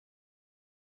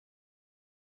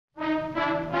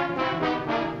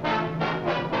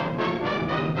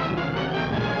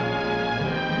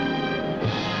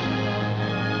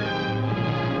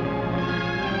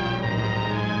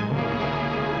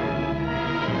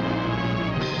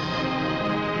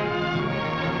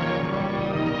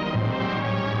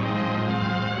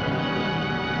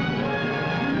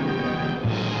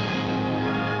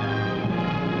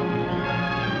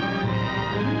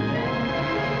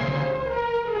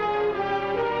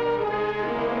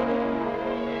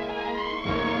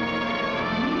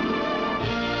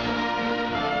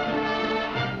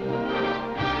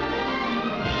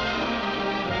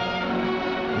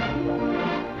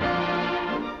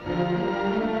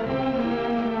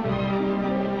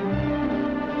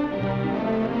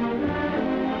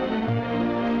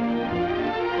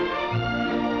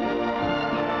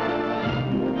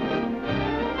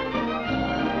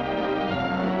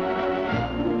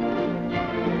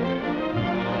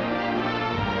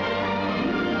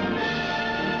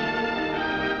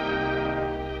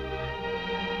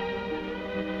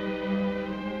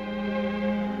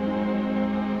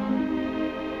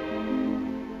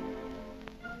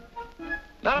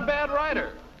Not a bad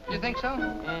writer. You think so?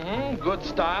 Mm-hmm. Good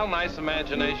style, nice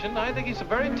imagination. I think he's a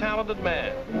very talented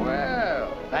man.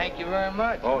 Well, thank you very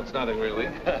much. Oh, it's nothing really.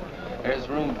 There's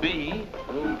room B,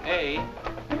 room A.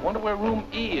 Wonder where room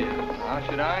E is. How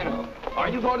should I know? Are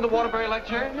you going to the Waterbury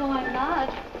lecture? No, I'm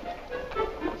not.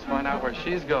 Let's find out where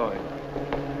she's going.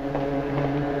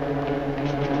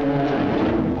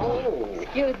 Oh.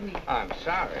 Excuse me. I'm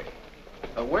sorry.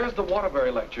 Where's the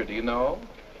Waterbury lecture, do you know?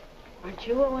 Aren't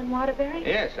you Owen Waterbury?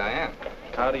 Yes, I am.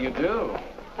 How do you do?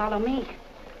 Follow me.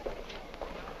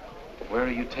 Where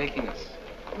are you taking us?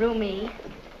 Room E.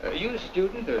 Are you a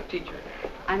student or a teacher?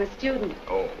 I'm a student.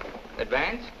 Oh,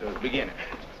 advanced or beginner?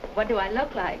 What do I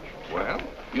look like? Well,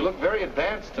 You look very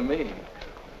advanced to me.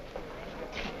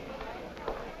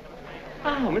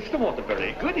 Ah, Mr.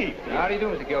 Waterbury, good evening. how do you do,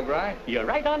 Mr. Gilbride? You're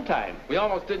right on time. We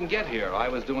almost didn't get here. I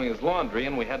was doing his laundry,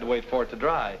 and we had to wait for it to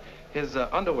dry. His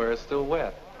underwear is still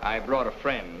wet. I brought a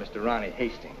friend, Mr. Ronnie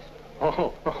Hastings.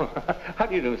 Oh, how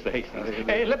do you do, Mr. Hastings?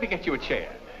 Hey, let me get you a chair.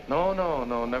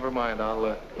 No, never mind.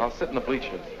 I'll sit in the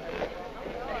bleachers.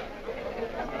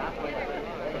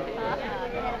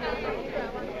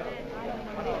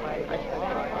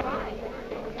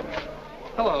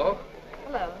 Hello.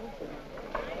 Hello.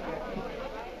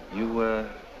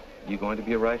 You going to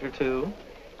be a writer, too?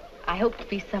 I hope to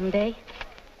be someday.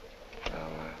 Well,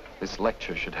 this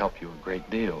lecture should help you a great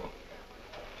deal.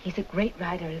 He's a great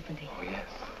writer, isn't he? Oh, yes.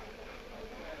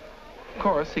 Of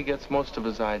course, he gets most of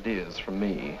his ideas from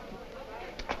me.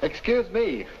 Excuse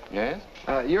me. Yes?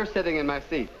 You're sitting in my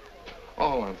seat.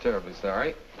 Oh, I'm terribly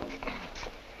sorry.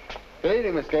 Good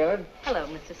evening, Miss Gaylord. Hello,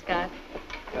 Mr. Scott.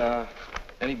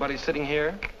 Anybody sitting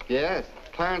here? Yes,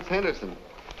 Clarence Henderson.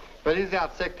 But he's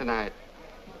out sick tonight.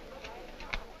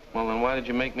 Well, then why did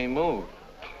you make me move?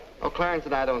 Oh, Clarence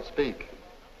and I don't speak.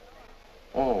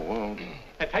 Oh, well...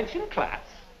 Attention, class.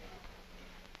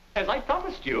 As I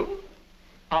promised you,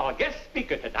 our guest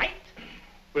speaker tonight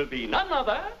will be none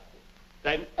other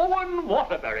than Owen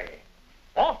Waterbury,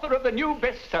 author of the new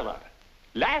bestseller,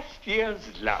 Last Year's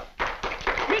Love.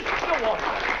 Mr.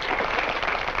 Waterbury.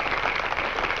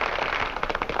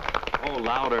 Oh,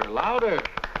 louder, louder.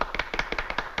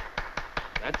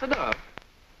 That's enough.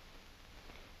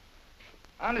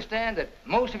 I understand that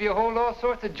most of you hold all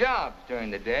sorts of jobs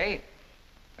during the day,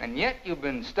 and yet you've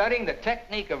been studying the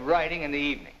technique of writing in the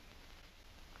evening.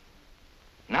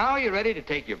 Now you're ready to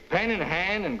take your pen in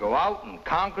hand and go out and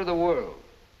conquer the world.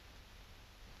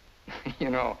 You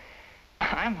know,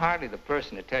 I'm hardly the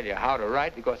person to tell you how to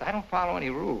write because I don't follow any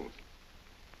rules.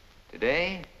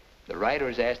 Today, the writer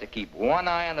is asked to keep one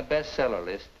eye on the bestseller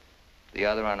list, the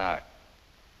other on art.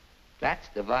 That's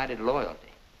divided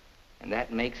loyalty, and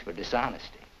that makes for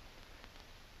dishonesty.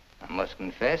 I must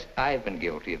confess, I've been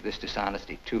guilty of this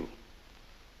dishonesty, too.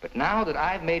 But now that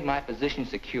I've made my position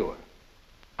secure,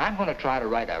 I'm going to try to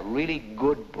write a really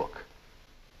good book.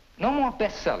 No more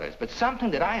bestsellers, but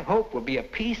something that I hope will be a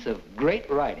piece of great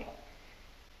writing.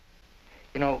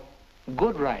 You know,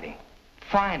 good writing,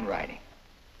 fine writing,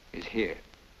 is here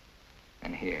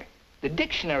and here. The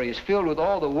dictionary is filled with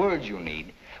all the words you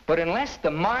need, but unless the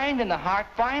mind and the heart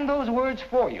find those words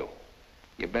for you,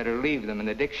 you better leave them in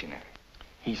the dictionary.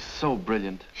 He's so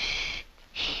brilliant. Shh,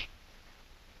 shh.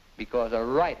 Because a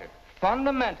writer,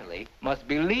 fundamentally, must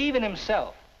believe in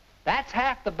himself. That's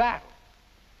half the battle.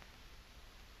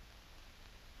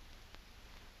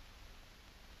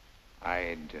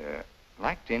 I'd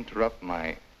like to interrupt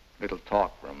my little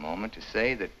talk for a moment to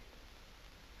say that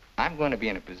I'm going to be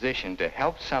in a position to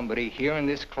help somebody here in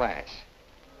this class.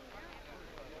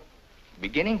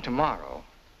 Beginning tomorrow,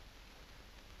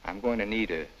 I'm going to need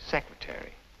a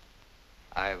secretary.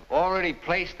 I've already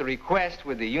placed the request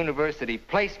with the University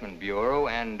Placement Bureau,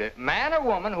 and man or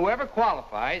woman, whoever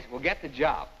qualifies, will get the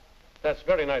job. That's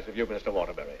very nice of you, Mr.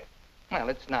 Waterbury. Well,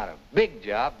 it's not a big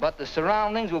job, but the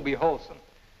surroundings will be wholesome.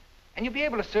 And you'll be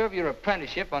able to serve your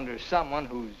apprenticeship under someone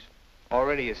who's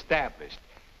already established.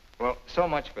 Well, so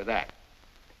much for that.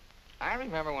 I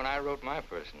remember when I wrote my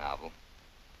first novel.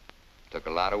 It took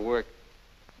a lot of work.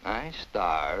 I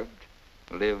starved,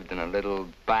 lived in a little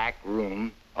back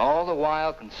room, all the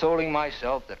while consoling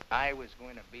myself that I was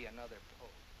going to be another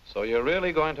poet. So you're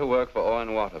really going to work for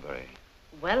Owen Waterbury?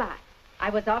 Well, I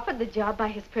was offered the job by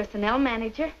his personnel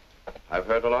manager. I've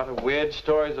heard a lot of weird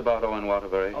stories about Owen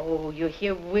Waterbury. Oh, you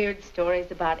hear weird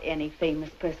stories about any famous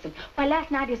person. Why,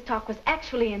 last night his talk was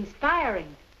actually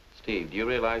inspiring. Steve, do you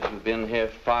realize you've been here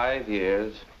 5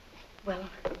 years? Well,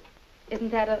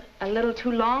 isn't that a little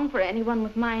too long for anyone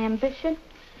with my ambition?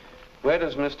 Where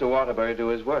does Mr. Waterbury do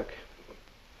his work?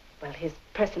 Well, his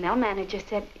personnel manager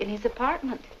said in his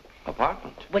apartment.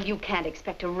 Apartment? Well, you can't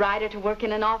expect a writer to work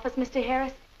in an office, Mr.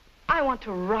 Harris. I want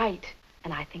to write,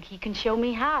 and I think he can show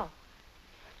me how.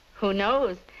 Who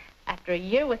knows? After a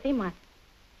year with him,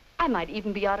 I might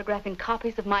even be autographing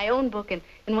copies of my own book in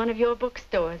one of your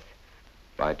bookstores.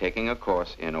 By taking a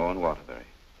course in Owen Waterbury.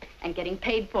 And getting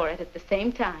paid for it at the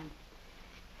same time.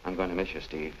 I'm going to miss you,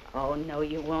 Steve. Oh, no,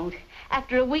 you won't.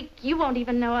 After a week, you won't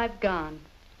even know I've gone.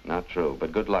 Not true,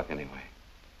 but good luck anyway.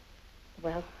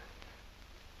 Well,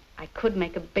 I could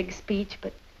make a big speech,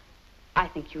 but I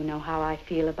think you know how I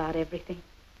feel about everything.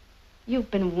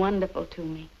 You've been wonderful to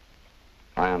me.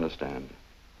 I understand.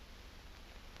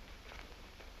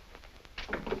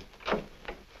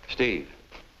 Steve.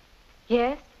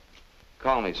 Yes?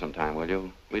 Call me sometime, will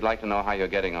you? We'd like to know how you're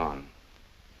getting on.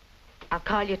 I'll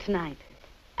call you tonight,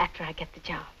 after I get the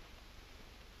job.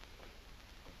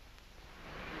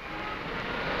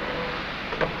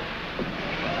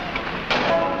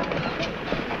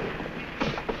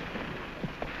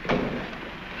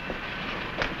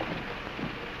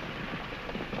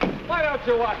 Why don't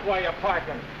you watch while you're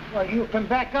parking? Well, you can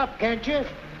back up, can't you?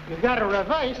 You got to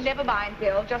reverse. Never mind,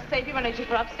 Bill. Just save your energy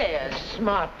for upstairs.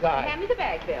 Smart guy. Hand me the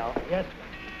bag, Bill. Yes,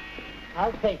 ma'am.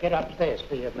 I'll take it upstairs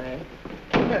for you, man.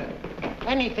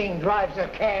 Anything drives a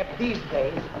cab these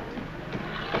days.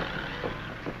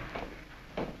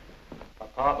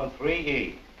 Apartment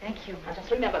 3E. Thank you. Now,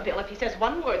 just remember, Bill, if he says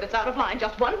one word that's out of line,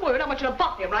 just one word, I want you to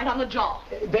bop him right on the jaw.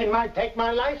 They might take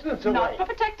my license away. Not for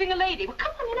protecting a lady. Well,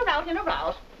 come on, in or out, in or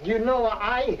out. You know,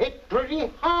 I hit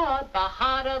pretty hard. The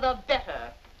harder, the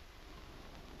better.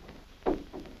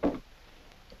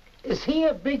 Is he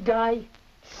a big guy?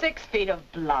 6 feet of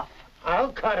bluff.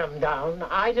 I'll cut him down.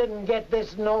 I didn't get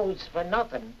this nose for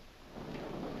nothing.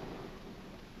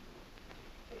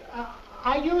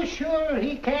 Are you sure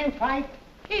he can't fight?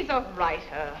 He's a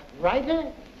writer.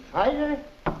 Writer? Fighter?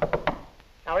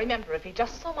 Now, remember, if he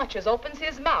just so much as opens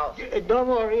his mouth... Don't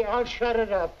worry, I'll shut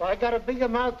it up. I got a bigger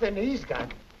mouth than he's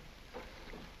got.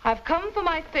 I've come for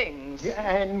my things.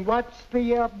 And what's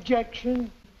the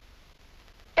objection?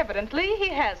 Evidently, he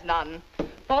has none.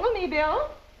 Follow me, Bill.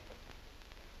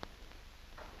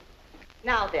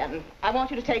 Now then, I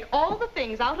want you to take all the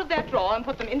things out of that drawer and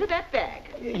put them into that bag.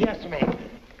 Yes, ma'am.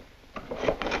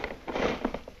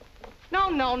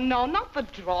 No, not the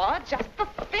drawer, just the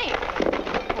thing.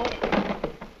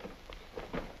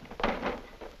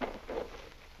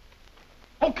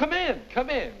 Oh, come in.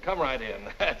 Come right in.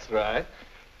 That's right.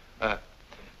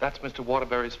 That's Mr.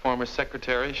 Waterbury's former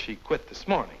secretary. She quit this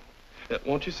morning.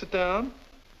 Won't you sit down?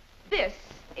 This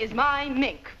is my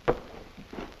mink.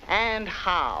 And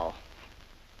how?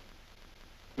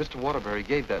 Mr. Waterbury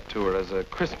gave that to her as a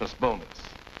Christmas bonus.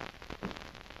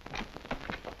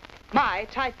 My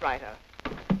typewriter.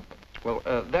 Well,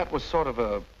 that was sort of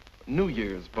a New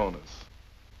Year's bonus.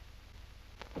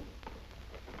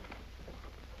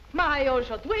 My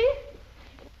aujourd'hui.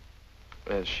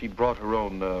 She brought her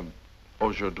own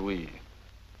aujourd'hui.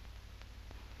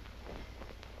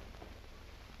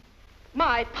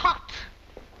 My pot.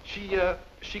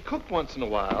 She cooked once in a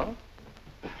while.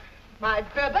 My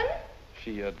bourbon.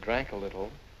 She drank a little.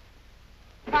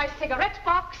 My cigarette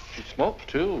box. She smoked,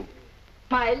 too.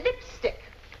 My lipstick.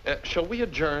 Shall we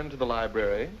adjourn to the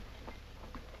library?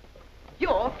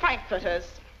 Your frankfurters.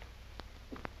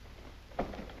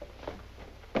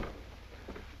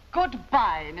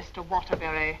 Goodbye, Mr.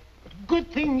 Waterbury. Good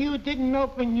thing you didn't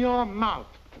open your mouth.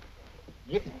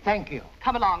 Thank you.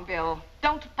 Come along, Bill.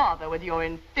 Don't bother with your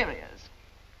inferiors.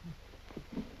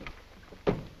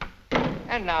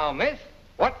 And now, miss,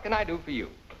 what can I do for you?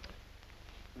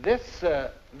 This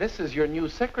is your new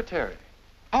secretary.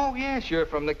 Oh, yes, you're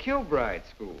from the Kilbride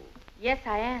School. Yes,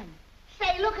 I am.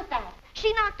 Say, look at that.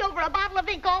 She knocked over a bottle of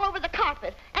ink all over the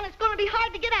carpet, and it's going to be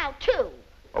hard to get out, too.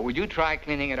 Oh, would you try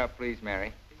cleaning it up, please,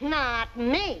 Mary? Not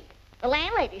me. The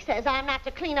landlady says I'm not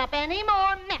to clean up any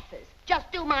more messes. Just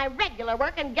do my regular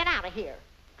work and get out of here.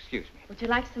 Excuse me. Would you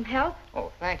like some help?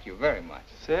 Oh, thank you very much.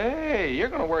 Say, you're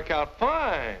going to work out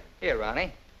fine. Here,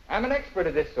 Ronnie. I'm an expert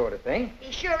at this sort of thing.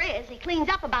 He sure is. He cleans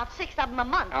up about 6 of them a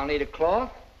month. I'll need a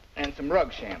cloth and some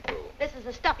rug shampoo. This is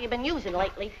the stuff you've been using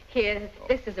lately. Here,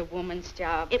 this is a woman's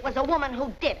job. It was a woman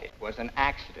who did it. It was an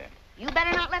accident. You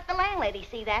better not let the landlady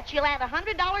see that. She'll add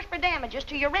 $100 for damages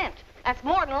to your rent. That's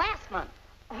more than last month.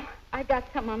 Oh, I got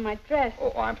some on my dress.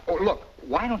 Oh, look,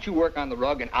 why don't you work on the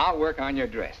rug and I'll work on your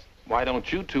dress? Why don't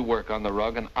you two work on the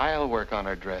rug and I'll work on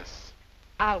her dress?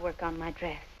 I'll work on my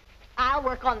dress. I'll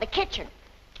work on the kitchen.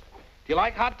 Do you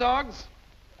like hot dogs?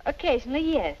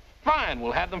 Occasionally, yes. Fine,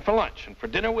 we'll have them for lunch, and for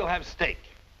dinner we'll have steak.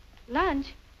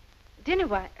 Lunch? Dinner,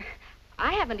 why?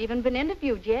 I haven't even been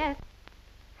interviewed yet.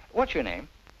 What's your name?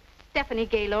 Stephanie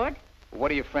Gaylord. What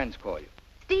do your friends call you?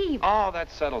 Steve. Oh,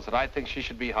 that settles it. I think she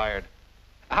should be hired.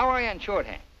 How are you on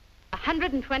shorthand?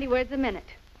 120 words a minute.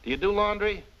 Do you do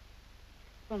laundry?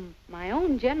 From my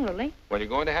own, generally. Well, you're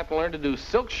going to have to learn to do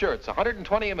silk shirts,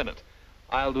 120 a minute.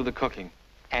 I'll do the cooking.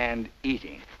 And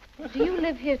eating. Do you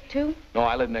live here, too? No,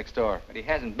 I live next door. But he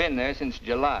hasn't been there since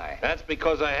July. That's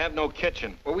because I have no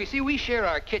kitchen. Well, we share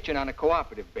our kitchen on a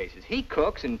cooperative basis. He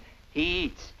cooks and he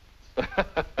eats.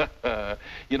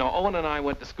 You know, Owen and I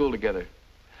went to school together.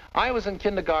 I was in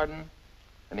kindergarten,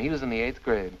 and he was in the 8th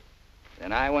grade.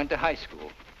 Then I went to high school,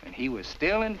 and he was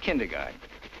still in kindergarten.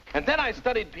 And then I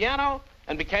studied piano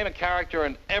and became a character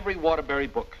in every Waterbury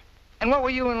book. And what were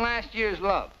you in last year's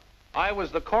Love? I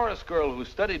was the chorus girl who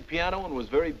studied piano and was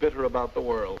very bitter about the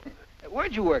world.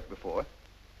 Where'd you work before?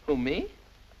 Who, me?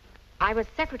 I was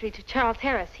secretary to Charles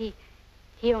Harris. He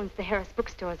owns the Harris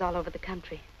bookstores all over the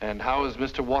country. And how is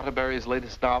Mr. Waterbury's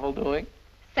latest novel doing?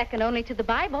 Second only to the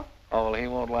Bible. Oh, well, he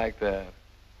won't like that.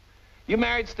 You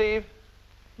married, Steve?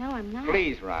 No, I'm not.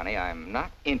 Please, Ronnie, I'm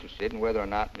not interested in whether or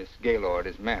not Miss Gaylord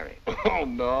is married. Oh,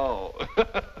 no.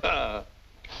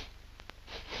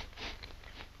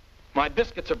 My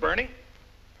biscuits are burning.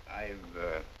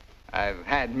 I've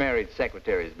had married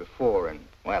secretaries before, and,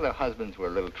 well, their husbands were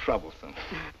a little troublesome.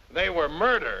 They were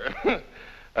murder.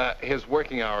 His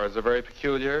working hours are very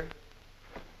peculiar.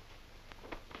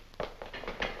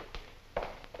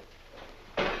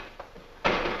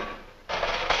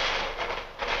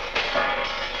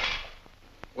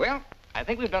 Well, I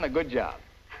think we've done a good job.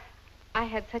 I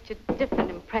had such a different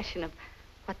impression of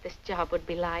what this job would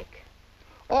be like.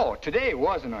 Oh, today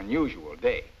was an unusual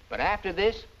day. But after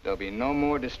this, there'll be no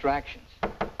more distractions.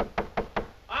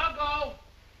 I'll go.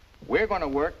 We're going to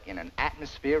work in an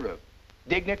atmosphere of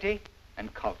dignity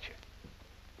and culture.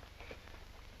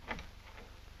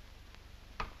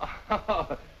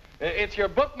 It's your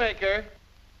bookmaker.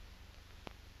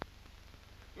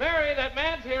 Mary, that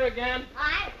man's here again.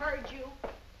 I heard you.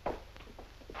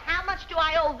 How much do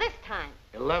I owe this time?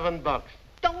 $11.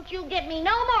 Don't you give me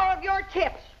no more of your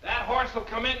tips. That horse will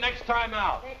come in next time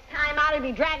out. Next time out, he'll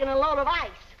be dragging a load of ice.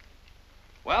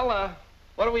 Well,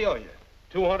 what do we owe you?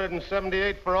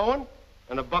 $278 for Owen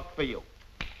and $1 for you.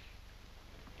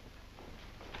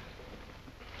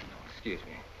 Excuse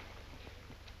me.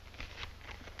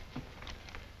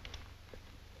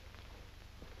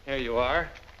 Here you are.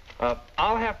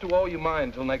 I'll have to owe you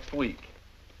mine till next week.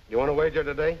 You want to wager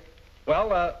today?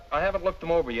 Well, I haven't looked them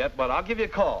over yet, but I'll give you a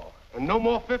call. And no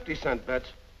more 50-cent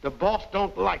bets. The boss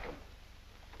don't like them.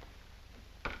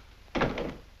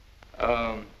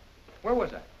 Where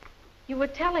was I? You were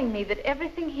telling me that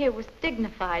everything here was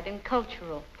dignified and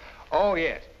cultural. Oh,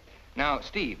 yes. Now,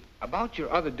 Steve, about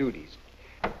your other duties.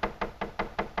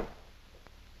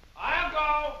 I'll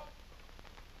go.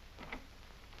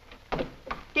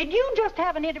 Did you just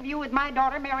have an interview with my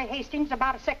daughter, Mary Hastings,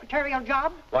 about a secretarial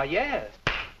job? Why, yes.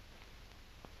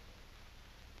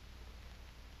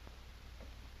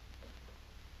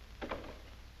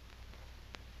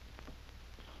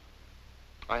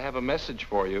 I have a message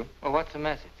for you. Well, what's the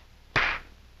message?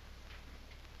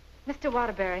 Mr.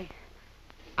 Waterbury,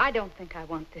 I don't think I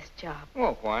want this job.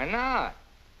 Well, why not?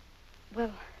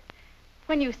 Well,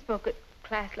 when you spoke at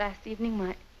class last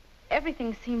evening,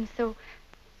 everything seemed so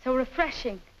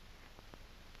refreshing.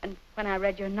 And when I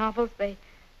read your novels, they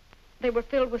were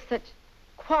filled with such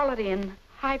quality and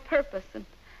high purpose. And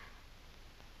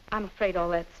I'm afraid all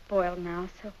that's spoiled now,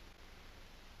 so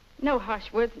no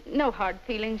harsh words, no hard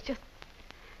feelings, just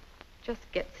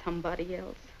get somebody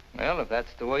else. Well, if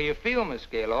that's the way you feel, Miss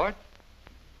Gaylord.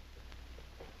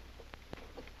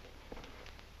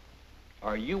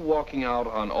 Are you walking out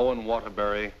on Owen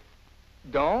Waterbury?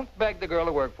 Don't beg the girl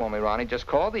to work for me, Ronnie. Just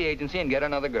call the agency and get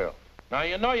another girl. Now,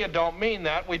 you know you don't mean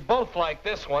that. We both like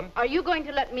this one. Are you going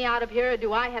to let me out of here, or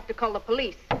do I have to call the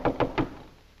police?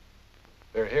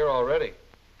 They're here already.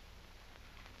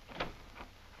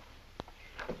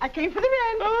 I came for the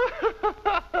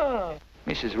rent.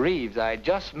 Mrs. Reeves, I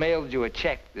just mailed you a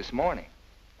check this morning.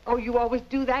 Oh, you always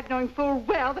do that, knowing full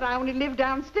well that I only live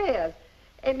downstairs.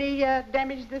 Any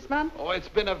damage this month? Oh, it's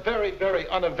been a very, very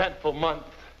uneventful month.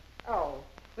 Oh,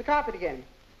 the carpet again.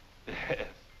 Yes.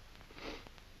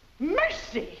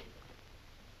 Mercy!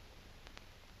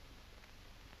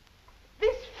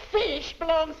 This fish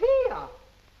belongs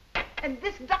here. And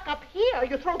this duck up here,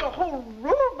 you throw the whole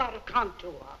room out of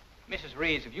contour. Mrs.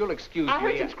 Reeves, if you'll excuse me... I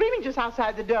heard some screaming just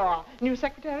outside the door. New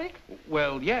secretary?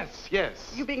 Well, yes.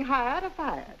 You being hired or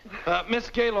fired? Miss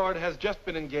Gaylord has just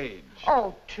been engaged.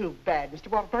 Oh, too bad, Mr.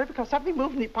 Waterbury, because something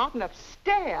moved in the apartment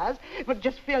upstairs would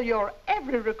just fill your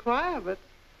every requirement.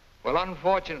 Well,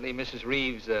 unfortunately, Mrs.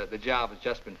 Reeves, the job has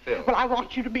just been filled. Well, I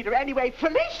want you to meet her anyway.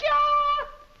 Felicia!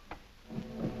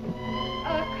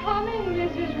 Coming,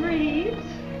 Mrs. Reeves.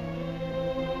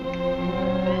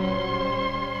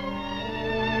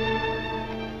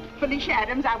 Felicia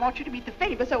Adams, I want you to meet the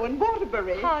famous Owen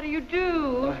Waterbury. How do you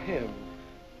do? Him.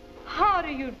 How do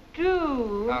you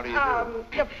do? How do you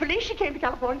do? Felicia came to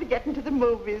California to get into the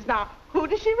movies. Now, who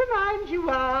does she remind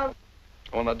you of?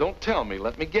 Oh, now don't tell me.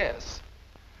 Let me guess.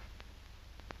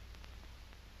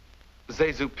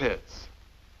 Zazu Pitts.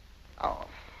 Oh, of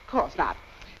course not.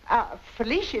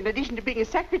 Felicia, in addition to being a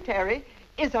secretary,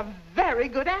 is a very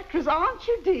good actress, aren't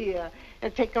you, dear?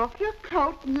 Take off your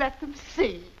coat and let them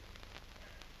see.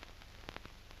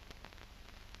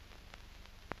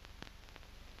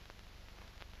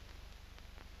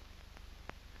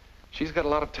 She's got a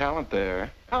lot of talent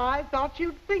there. I thought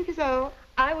you'd think so.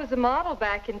 I was a model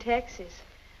back in Texas,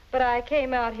 but I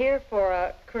came out here for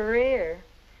a career.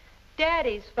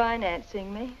 Daddy's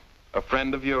financing me. A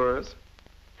friend of yours?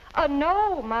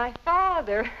 No, my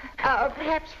father.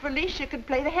 Perhaps Felicia could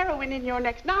play the heroine in your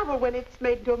next novel when it's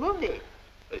made into a movie.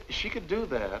 She could do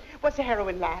that. What's the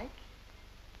heroine like?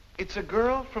 It's a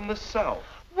girl from the South.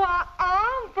 Why,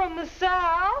 I'm from the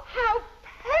South. How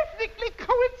perfectly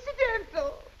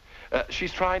coincidental.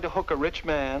 She's trying to hook a rich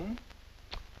man.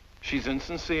 She's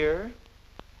insincere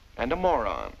and a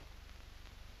moron.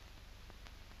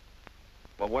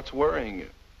 Well, what's worrying you?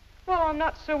 Well, I'm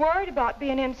not so worried about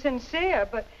being insincere,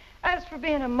 but as for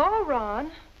being a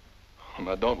moron... Oh,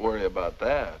 now, don't worry about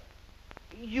that.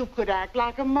 You could act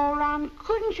like a moron,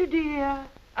 couldn't you, dear?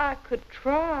 I could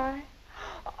try.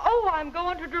 Oh, I'm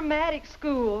going to dramatic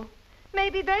school.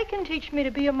 Maybe they can teach me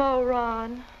to be a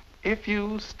moron. If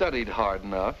you studied hard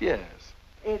enough, yes.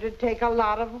 It'd take a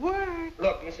lot of work.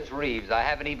 Look, Mrs. Reeves, I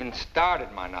haven't even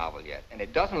started my novel yet, and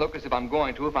it doesn't look as if I'm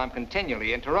going to if I'm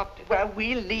continually interrupted. Well,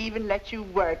 we'll leave and let you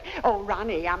work. Oh,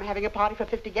 Ronnie, I'm having a party for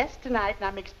 50 guests tonight, and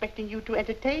I'm expecting you to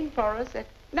entertain for us at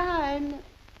 9.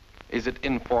 Is it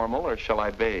informal, or shall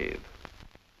I bathe?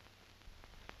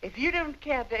 If you don't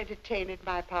care to entertain at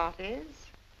my parties,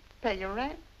 pay your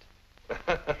rent.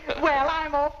 Well,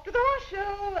 I'm off to the horse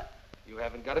show. You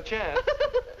haven't got a chance.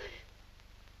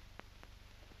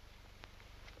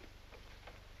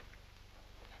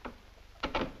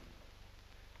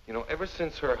 You know, ever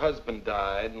since her husband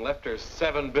died and left her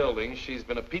 7 buildings, she's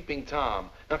been a peeping Tom.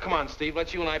 Now, come on, Steve,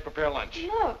 let's you and I prepare lunch.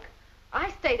 Look,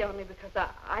 I stayed only because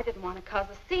I didn't want to cause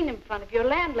a scene in front of your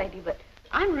landlady, but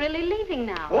I'm really leaving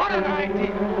now. What an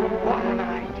idea! What an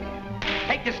idea!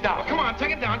 Take this down. Come on,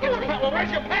 take it down. Get your pad. Well,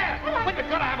 where's your pad? When you've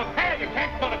got to have a pad, you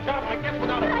can't start a job like this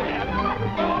without a pad.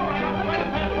 Go, all right, I'll find a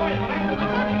pad for you.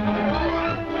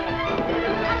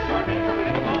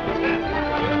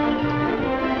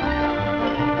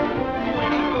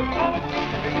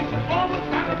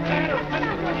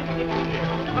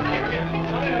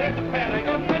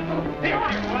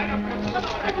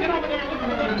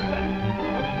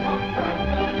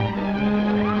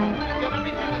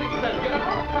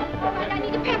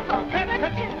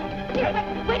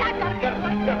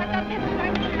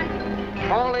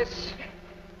 Call this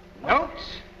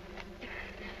notes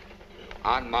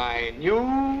on my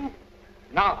new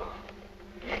novel.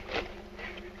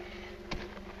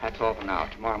 That's all for now.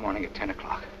 Tomorrow morning at 10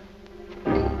 o'clock.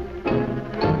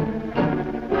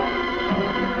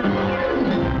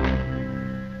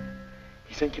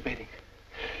 He's incubating.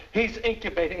 He's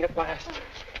incubating at last.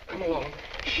 Come along.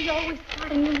 Is he always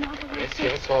starting new novels?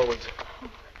 Yes, always.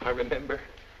 I remember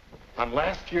on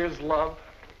last year's Love,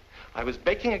 I was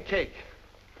baking a cake.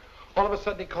 All of a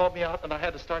sudden, he called me out, and I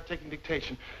had to start taking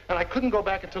dictation. And I couldn't go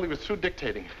back until he was through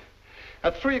dictating.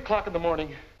 At 3 o'clock in the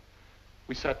morning,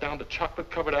 we sat down to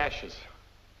chocolate-covered ashes.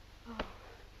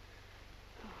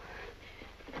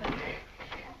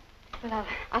 Well,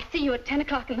 I'll see you at 10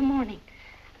 o'clock in the morning.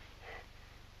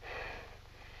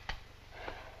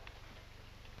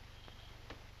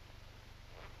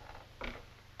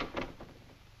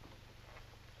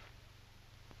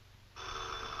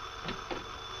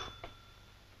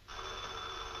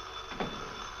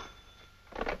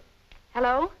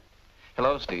 Hello?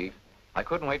 Hello, Steve. I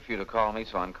couldn't wait for you to call me,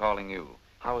 so I'm calling you.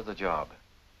 How was the job?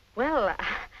 Well,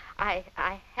 I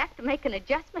have to make an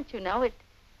adjustment, you know.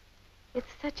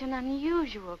 It's such an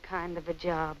unusual kind of a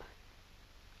job.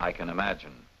 I can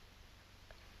imagine.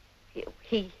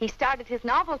 He started his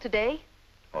novel today.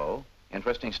 Oh,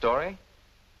 interesting story?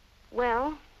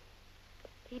 Well,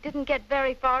 he didn't get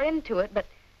very far into it, but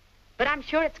I'm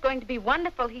sure it's going to be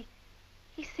wonderful. He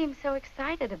seems so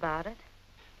excited about it.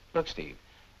 Look, Steve,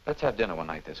 let's have dinner one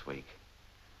night this week.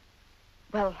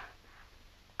 Well,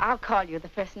 I'll call you the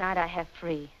first night I have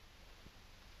free.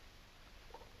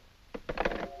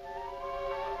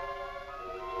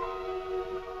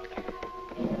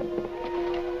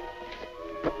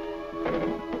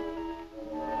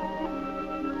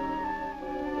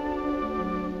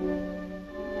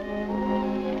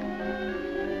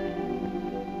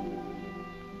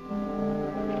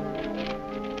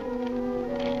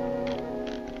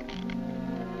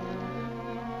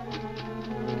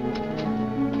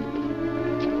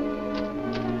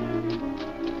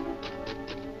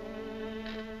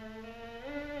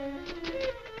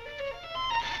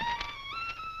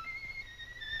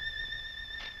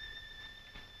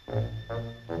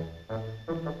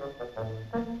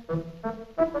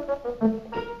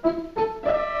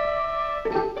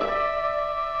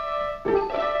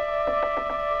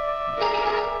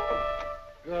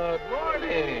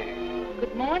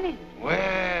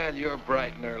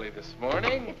 early this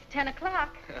morning. It's 10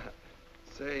 o'clock.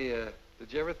 Say,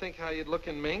 did you ever think how you'd look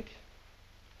in mink?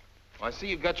 Well, I see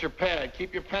you've got your pad.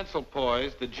 Keep your pencil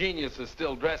poised. The genius is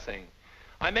still dressing.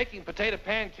 I'm making potato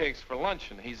pancakes for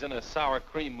luncheon. He's in a sour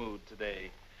cream mood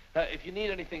today. If you need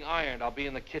anything ironed, I'll be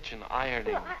in the kitchen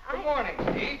ironing. Well, Good morning,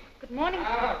 Steve. Good morning.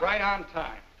 Right on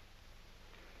time.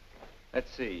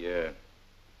 Let's see,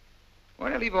 where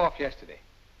did I leave off yesterday?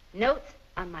 Notes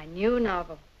on my new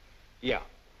novel. Yeah.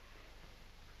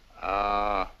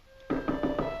 I'll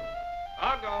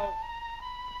go.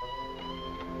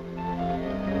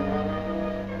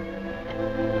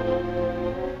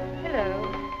 Hello.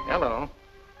 Hello.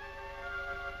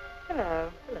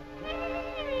 Hello.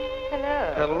 Hello.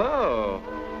 Hello.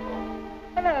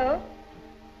 Hello.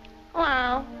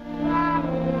 Hello.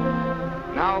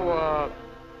 Now,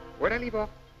 where did I leave off?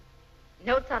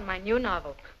 Notes on my new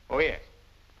novel. Oh, yes.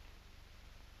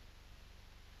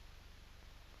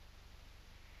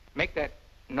 Make that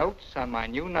Notes on My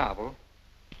New Novel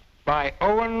by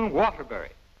Owen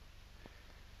Waterbury.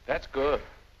 That's good.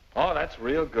 Oh, that's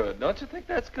real good. Don't you think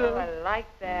that's good? Oh, I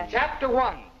like that. Chapter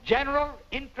 1, General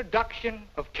Introduction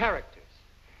of Characters.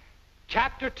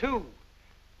 Chapter 2. Well,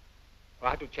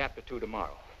 I'll do Chapter 2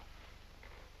 tomorrow.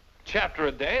 Chapter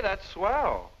a day? That's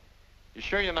swell. You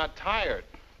sure you're not tired?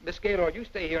 Miss Gaylord, you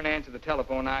stay here and answer the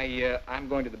telephone. I'm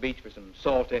going to the beach for some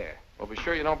salt air. Well, be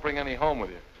sure you don't bring any home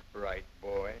with you. Right,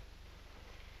 boy.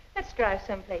 Let's drive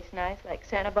someplace nice, like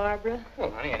Santa Barbara.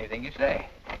 Well, honey, anything you say.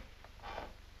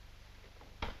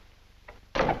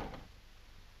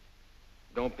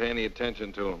 Don't pay any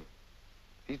attention to him.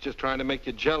 He's just trying to make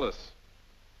you jealous.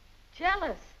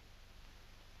 Jealous?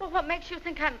 Well, what makes you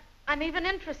think I'm even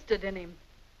interested in him?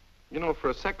 You know, for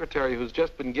a secretary who's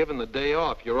just been given the day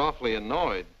off, you're awfully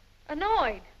annoyed.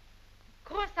 Annoyed?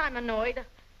 Of course I'm annoyed.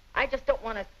 I just don't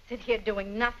want to sit here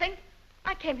doing nothing.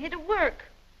 I came here to work.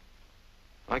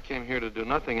 I came here to do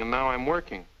nothing, and now I'm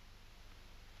working.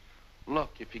 Look,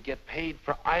 if you get paid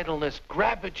for idleness,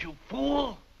 grab it, you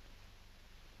fool.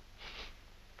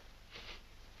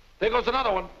 There goes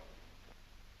another one.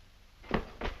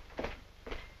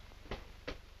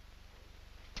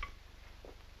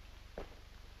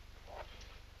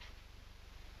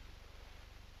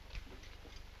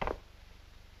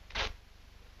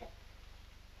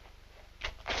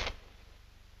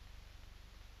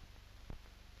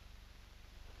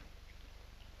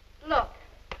 Look,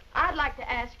 I'd like to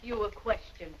ask you a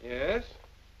question. Yes?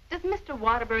 Does Mr.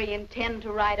 Waterbury intend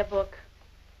to write a book?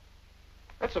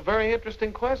 That's a very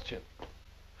interesting question.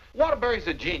 Waterbury's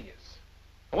a genius.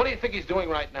 What do you think he's doing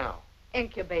right now?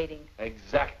 Incubating.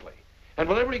 Exactly. And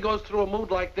whenever he goes through a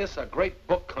mood like this, a great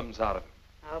book comes out of him.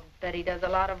 I'll bet he does a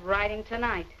lot of writing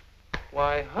tonight.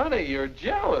 Why, honey, you're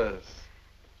jealous.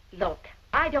 Look,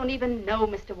 I don't even know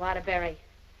Mr. Waterbury.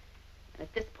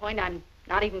 At this point, I'm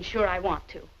not even sure I want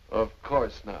to. Of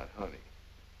course not, honey.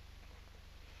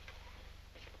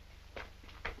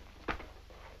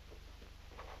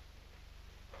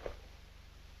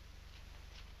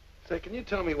 Say, can you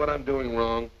tell me what I'm doing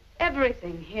wrong?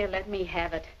 Everything. Here, let me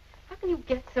have it. How can you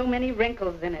get so many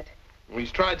wrinkles in it? Well,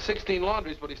 he's tried 16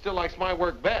 laundries, but he still likes my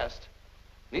work best.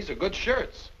 These are good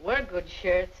shirts. We're good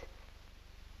shirts.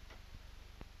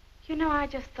 You know, I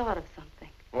just thought of something.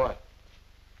 What?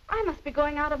 I must be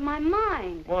going out of my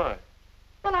mind. Why?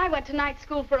 Well, I went to night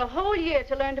school for a whole year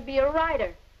to learn to be a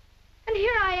writer. And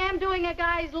here I am doing a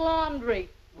guy's laundry.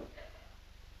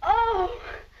 Oh!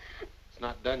 It's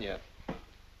not done yet.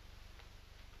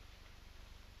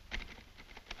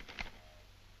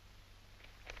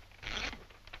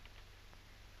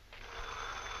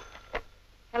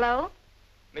 Hello?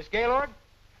 Miss Gaylord,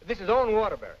 this is Owen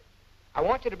Waterbury. I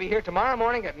want you to be here tomorrow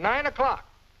morning at 9 o'clock.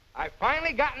 I've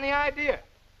finally gotten the idea.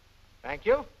 Thank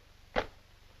you.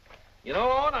 You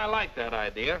know, Owen, I like that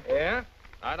idea. Yeah?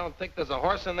 I don't think there's a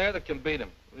horse in there that can beat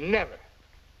him. Never.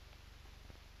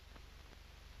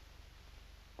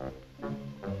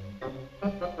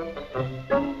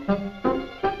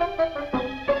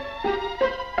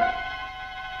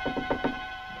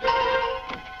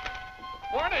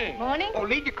 Morning. Morning. Oh,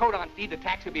 leave your coat on, Steve. The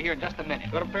taxi will be here in just a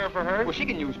minute. Got a pair for her? Well, she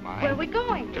can use mine. Where are we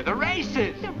going? To the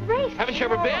races. The race. Haven't you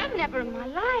ever been? Never in my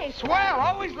life. Swell.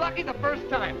 Always lucky the first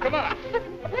time. Come on. But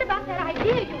what about that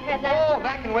idea you had last Oh,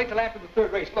 that can wait till after the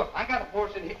third race. Look, I got a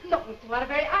horse in here. Look, Mr.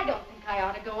 Waterbury, I don't think I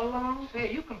ought to go along. Say,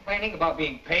 are you complaining about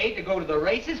being paid to go to the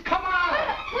races? Come on!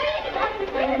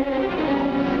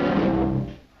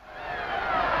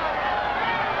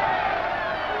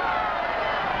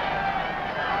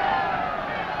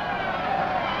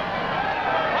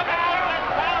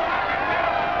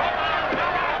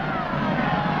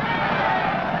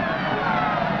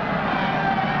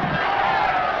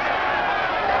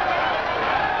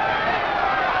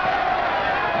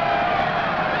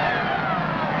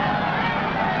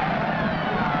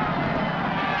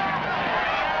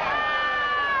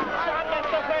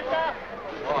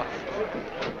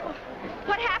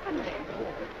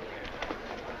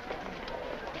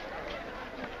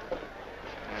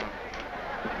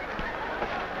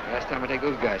 take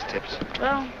those guys' tips.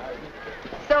 Well,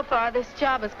 so far this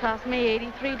job has cost me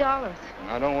 $83.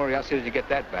 Now, don't worry. I'll see that you get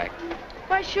that back.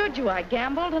 Why should you? I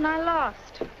gambled and I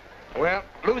lost. Well,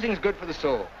 losing's good for the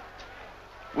soul.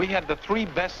 We had the 3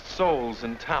 best souls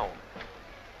in town.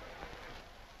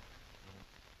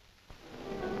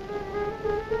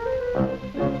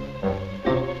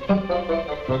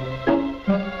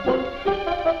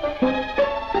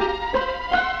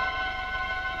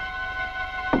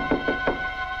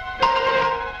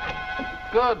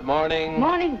 Good morning.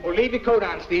 Morning. Well, leave your coat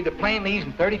on, Steve. The plane leaves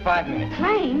in 35 minutes.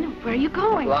 Plane? Where are you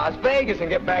going? Las Vegas and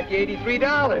get back your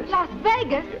 $83. Las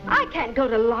Vegas? I can't go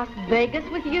to Las Vegas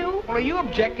with you. Well, are you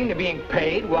objecting to being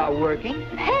paid while working?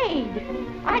 Paid?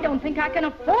 I don't think I can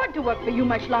afford to work for you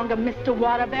much longer, Mr.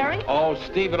 Waterbury. Oh,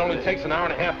 Steve, it only takes an hour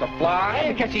and a half to fly.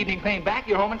 And to catch the evening plane back,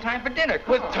 you're home in time for dinner.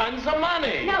 With tons of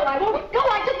money. No, I won't go.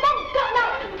 I just won't go. No,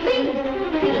 please.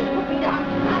 Please put me down.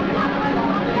 I'm not going to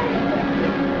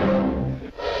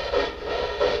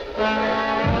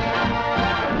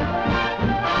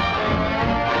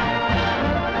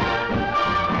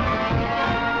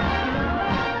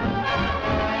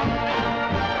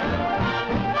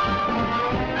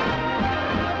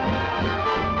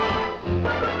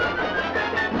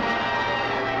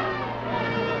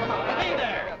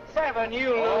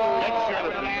You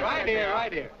right here,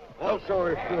 right here. Oh,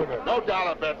 sorry, shooter. No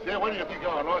dollar bets here. Where do you think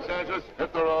you're going? Los Angeles?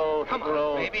 Hit the road. Come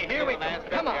on, baby. Here we go.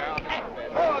 Come on.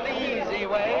 Oh, the easy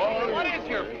way. Oh, what is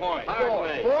your point? Hard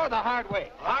way. 4, the hard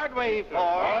way. Hard way 4.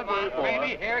 Hard way 4.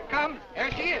 Baby, here it comes. There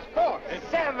she is. 4.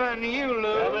 7, you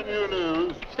lose. 7, you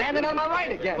lose. Standing on my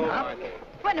right again, huh?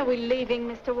 When are we leaving,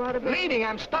 Mr. Waterbury? Leaving,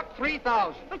 I'm stuck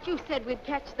 3,000. But you said we'd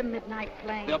catch the midnight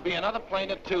plane. There'll be another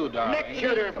plane at 2, darling. Next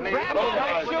shooter, please. Grab him.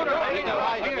 Next shooter.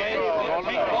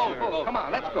 Come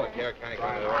on, let's go.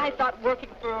 I thought working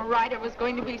for a writer was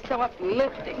going to be so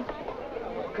uplifting.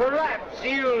 Perhaps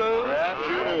you lose. Perhaps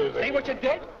you lose. See what you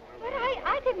did? But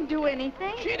I didn't do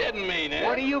anything. She didn't mean it.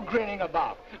 What are you grinning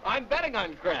about? I'm betting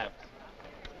on crabs.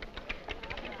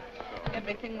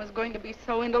 Everything was going to be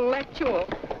so intellectual.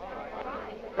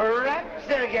 Perhaps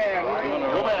again.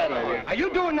 Go ahead, lady. Are you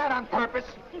doing that on purpose?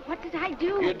 What did I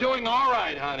do? You're doing all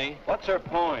right, honey. What's her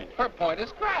point? Her point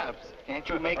is crabs. Can't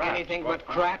you make anything but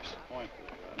craps?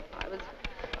 I was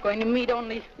going to meet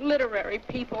only literary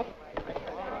people.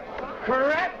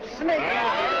 Craps, Nick.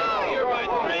 You're my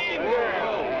dream.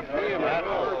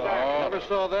 Never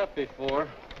saw that before.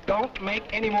 Don't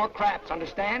make any more craps,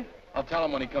 understand? I'll tell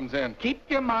him when he comes in. Keep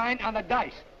your mind on the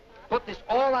dice. Put this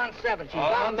all on 7. She's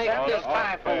bound to make this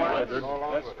time for once.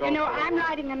 You know, I'm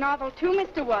writing a novel too,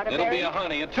 Mr. Waterbury. It'll be a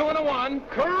honey. A 2 and a 1.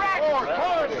 Correct. 4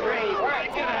 straight.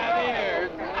 Get out of here.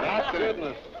 That's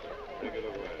goodness.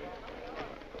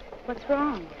 What's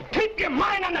wrong? Keep your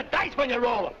mind on the dice when you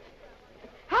roll them.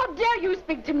 How dare you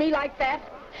speak to me like that?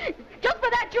 Just for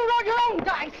that, you roll your own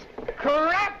dice.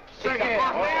 Craps again.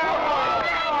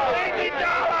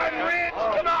 $80, Rich.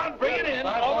 Come on, bring it in.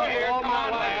 Over here. Come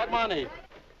on, lad. Money.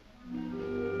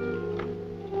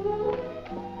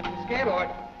 Gaylord.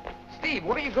 Steve,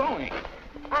 where are you going?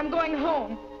 I'm going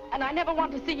home, and I never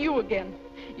want to see you again.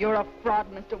 You're a fraud,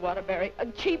 Mr. Waterbury, a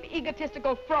cheap,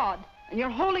 egotistical fraud, and your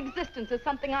whole existence is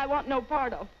something I want no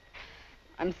part of.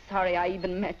 I'm sorry I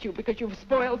even met you, because you've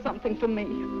spoiled something for me.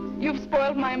 You've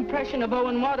spoiled my impression of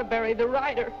Owen Waterbury, the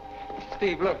writer.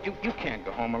 Steve, look, you can't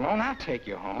go home alone. I'll take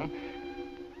you home.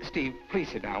 Steve, please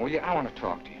sit down, will you? I want to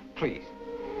talk to you, please.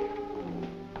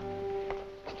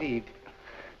 Steve,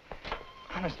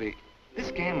 honestly, this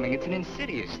gambling, it's an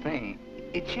insidious thing.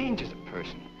 It changes a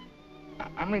person.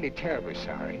 I'm really terribly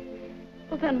sorry.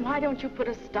 Well, then why don't you put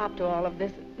a stop to all of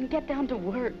this and get down to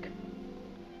work?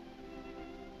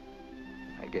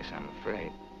 I guess I'm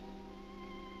afraid.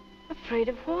 Afraid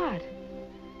of what?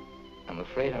 I'm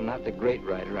afraid I'm not the great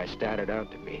writer I started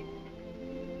out to be.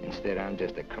 Instead, I'm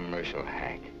just a commercial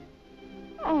hack.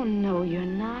 Oh, no, you're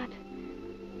not.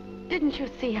 Didn't you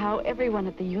see how everyone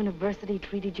at the university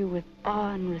treated you with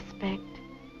awe and respect?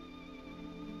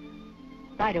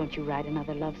 Why don't you write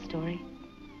another love story?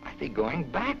 I think going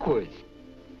backwards.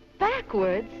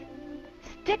 Backwards?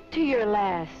 Stick to your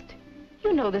last.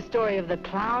 You know the story of the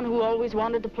clown who always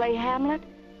wanted to play Hamlet?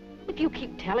 If you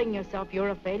keep telling yourself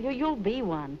you're a failure, you'll be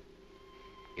one.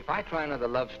 If I try another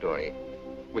love story,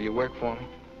 will you work for me?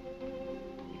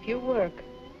 If you work,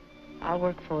 I'll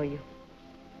work for you.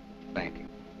 Thank you.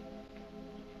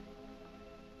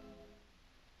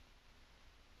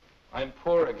 I'm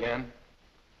poor again.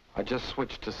 I just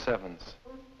switched to 7s.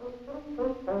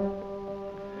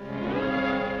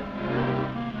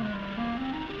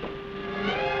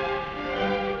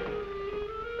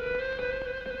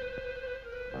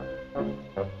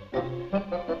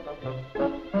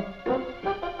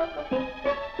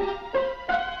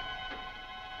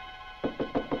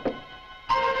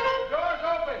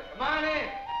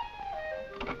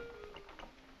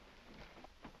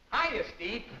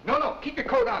 keep your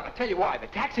coat on. I'll tell you why. The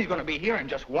taxi's going to be here in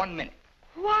just 1 minute.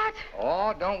 What?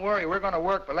 Oh, don't worry. We're going to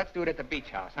work, but let's do it at the beach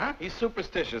house, huh? He's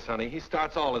superstitious, honey. He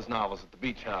starts all his novels at the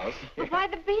beach house. But why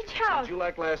the beach house? Did you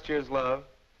like last year's Love?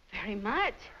 Very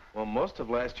much. Well, most of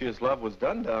last year's Love was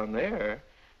done down there.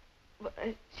 Well,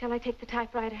 shall I take the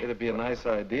typewriter? It'd be a nice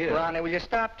idea. Ronnie, will you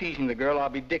stop teasing the girl? I'll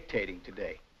be dictating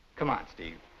today. Come on,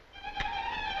 Steve.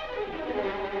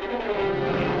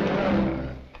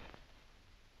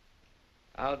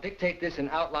 I'll dictate this in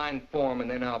outline form,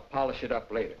 and then I'll polish it up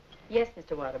later. Yes,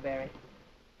 Mr. Waterbury.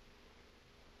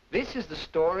 This is the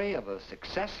story of a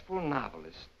successful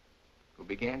novelist who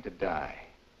began to die,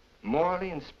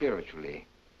 morally and spiritually,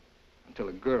 until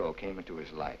a girl came into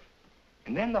his life.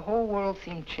 And then the whole world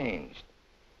seemed changed.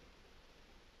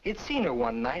 He'd seen her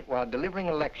one night while delivering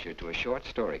a lecture to a short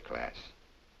story class.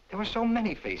 There were so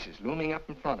many faces looming up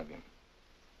in front of him,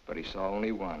 but he saw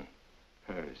only one,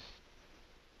 hers.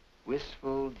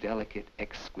 Wistful, delicate,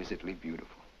 exquisitely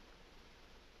beautiful.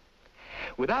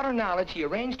 Without her knowledge, he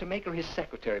arranged to make her his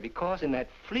secretary because in that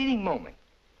fleeting moment,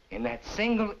 in that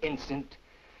single instant,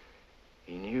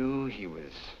 he knew he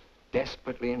was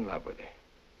desperately in love with her.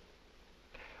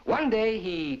 One day,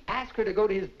 he asked her to go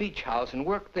to his beach house and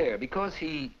work there because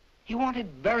he wanted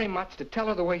very much to tell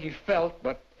her the way he felt,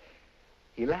 but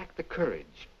he lacked the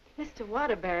courage. Mr.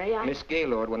 Waterbury, Miss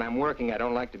Gaylord, when I'm working, I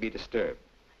don't like to be disturbed.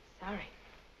 Sorry.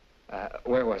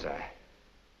 Where was I?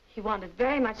 He wanted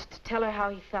very much to tell her how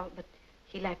he felt, but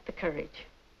he lacked the courage.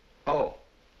 Oh,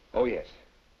 yes.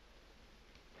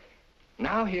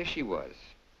 Now here she was,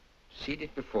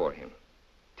 seated before him,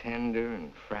 tender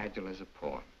and fragile as a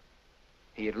poem.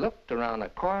 He had looked around a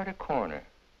corner,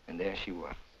 and there she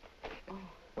was. Oh.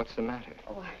 What's the matter?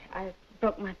 Oh, I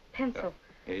broke my pencil. Oh,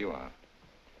 here you are.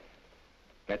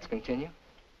 Let's continue.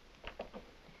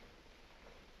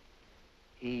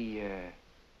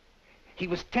 He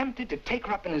was tempted to take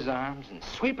her up in his arms and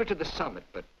sweep her to the summit,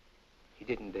 but he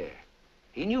didn't dare.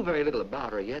 He knew very little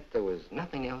about her, yet there was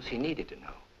nothing else he needed to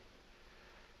know.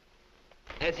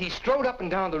 As he strode up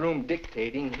and down the room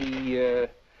dictating,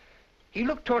 he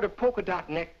looked toward a polka dot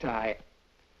necktie.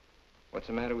 What's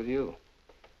the matter with you?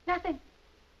 Nothing.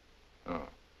 Oh.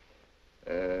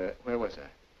 Where was I?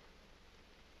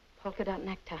 Polka dot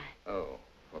necktie. Oh,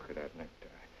 polka dot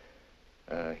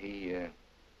necktie.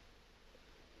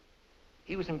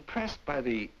 He was impressed by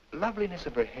the loveliness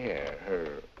of her hair,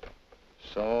 her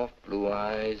soft blue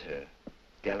eyes, her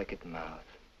delicate mouth.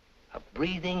 A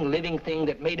breathing, living thing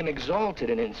that made him exalted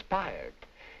and inspired.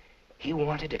 He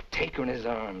wanted to take her in his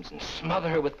arms and smother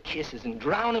her with kisses and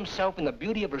drown himself in the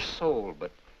beauty of her soul,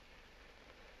 but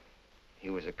he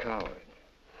was a coward.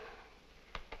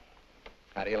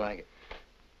 How do you like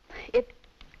it?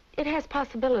 It has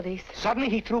possibilities. Suddenly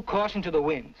he threw caution to the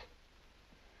winds.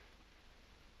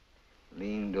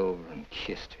 Leaned over and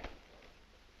kissed her.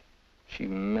 She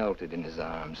melted in his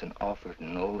arms and offered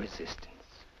no resistance.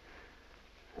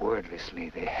 Wordlessly,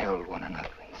 they held one another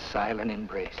in silent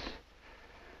embrace.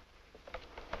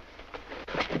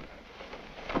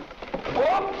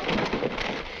 Oh!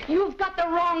 You've got the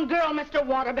wrong girl, Mr.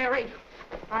 Waterbury.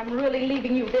 I'm really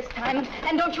leaving you this time,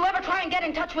 and don't you ever try and get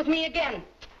in touch with me again.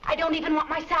 I don't even want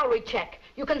my salary check.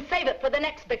 You can save it for the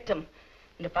next victim.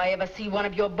 And if I ever see one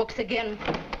of your books again,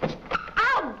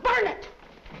 I'll burn it!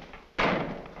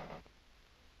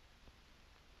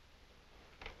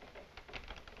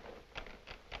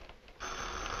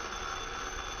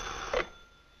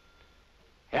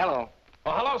 Hello.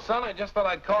 Well, hello, son. I just thought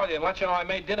I'd call you and let you know I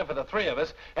made dinner for the three of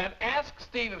us. And ask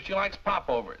Steve if she likes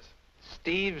popovers.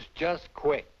 Steve's just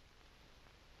quit.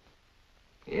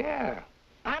 Yeah.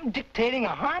 I'm dictating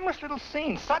a harmless little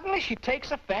scene. Suddenly she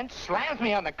takes offense, slams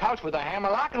me on the couch with a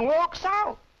hammerlock, and walks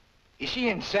out. Is she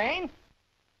insane?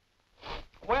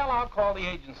 Well, I'll call the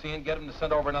agency and get them to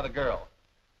send over another girl.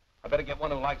 I better get one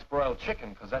who likes broiled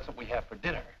chicken, because that's what we have for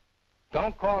dinner.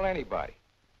 Don't call anybody.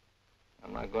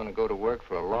 I'm not going to go to work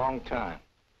for a long time.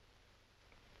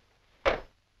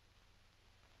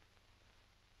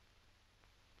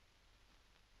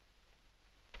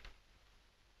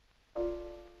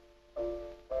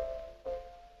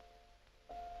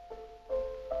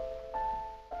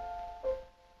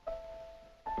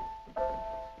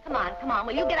 Come on,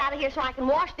 will you get out of here so I can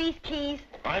wash these keys?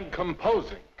 I'm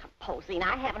composing. Composing?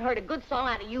 I haven't heard a good song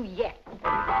out of you yet.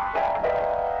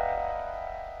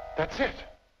 That's it.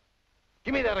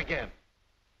 Give me that again.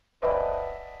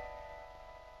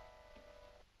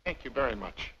 Thank you very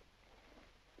much.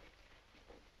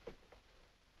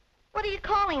 What are you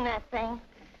calling that thing?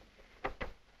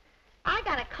 I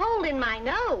got a cold in my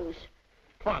nose.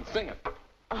 Come on, sing it.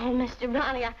 Oh, Mr.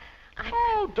 Ronnie,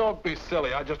 Oh, don't be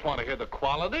silly. I just want to hear the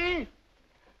quality.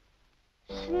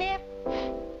 Snip,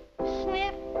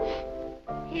 snip,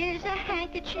 here's a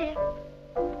handkerchief.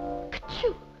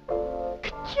 Ka-choo,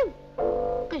 ka-choo,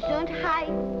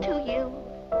 gesundheit to you.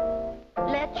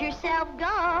 Let yourself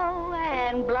go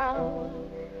and blow.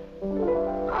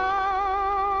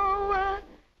 Oh,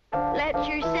 let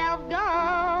yourself go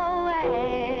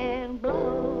and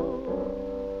blow.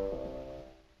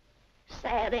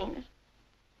 Sad, ain't it?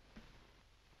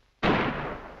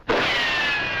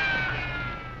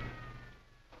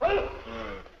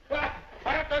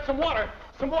 I have to have some water.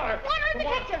 Some water. Water in the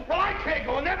kitchen. Well, I can't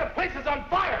go in there. The place is on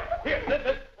fire. Here,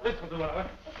 this will do it.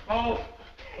 Oh.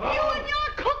 You and your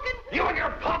cooking. You and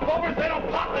your popovers, they don't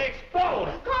pop, they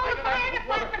explode. Call the fire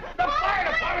department. The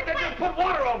fire department, they just put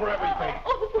water over everything.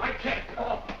 I can't.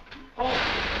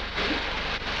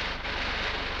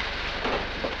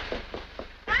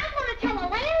 I'm going to tell the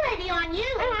landlady on you.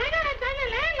 Oh, I'm going to tell the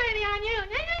landlady on you.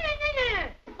 No.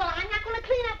 Well, I'm not going to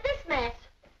clean up this mess.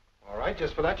 All right,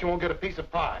 just for that, you won't get a piece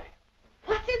of pie.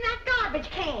 What's in that garbage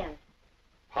can?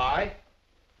 Pie?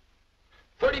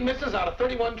 30 misses out of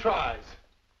 31 tries.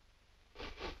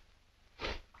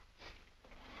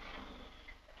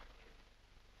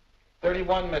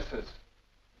 $31 misses.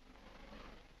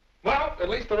 Well, at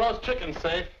least the roast chicken's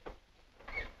safe.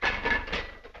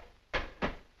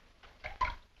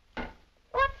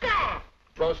 What's that?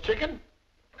 Roast chicken?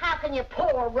 How can you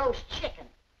pour roast chicken?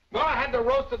 Well, I had to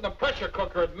roast it in the pressure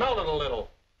cooker. It melted a little.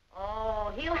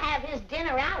 Oh, he'll have his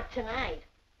dinner out tonight.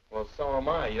 Well, so am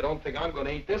I. You don't think I'm going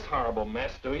to eat this horrible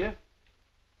mess, do you?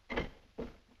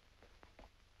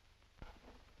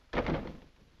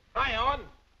 Hi, Owen.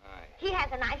 Hi. He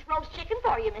has a nice roast chicken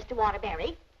for you, Mr.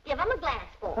 Waterbury. Give him a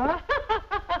glassful.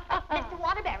 Mr.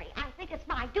 Waterbury, I think it's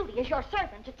my duty as your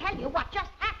servant to tell you what just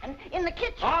happened in the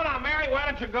kitchen. Oh, now, Mary, why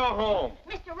don't you go home?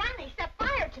 Mr. Ronnie set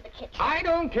fire to the kitchen. I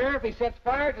don't care if he sets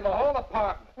fire to the whole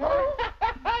apartment.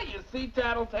 You see,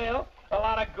 Tattletale? A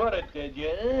lot of good it did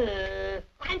you.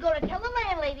 I'm going to tell the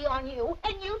landlady on you,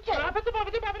 and you too.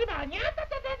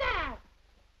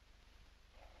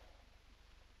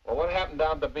 Well, what happened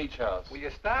down at the beach house? Will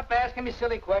you stop asking me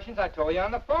silly questions? I told you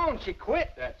on the phone. She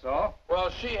quit, that's all.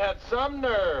 Well, she had some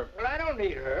nerve. Well, I don't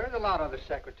need her. There's a lot of other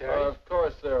secretaries. Of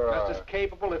course there are. Just as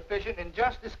capable, efficient, and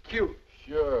just as cute.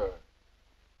 Sure.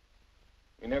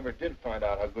 We never did find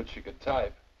out how good she could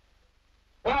type.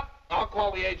 Well, I'll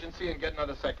call the agency and get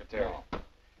another secretary. No.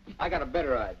 I got a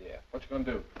better idea. What you gonna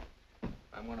do?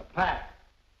 I'm gonna pack.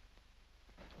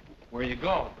 Where you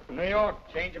going? New York,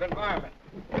 change of environment.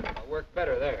 I'll work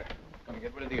better there. Gonna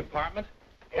get rid of the apartment?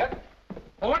 Yep.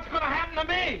 Well, what's gonna happen to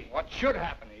me? What should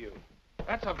happen to you?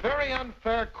 That's a very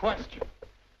unfair question.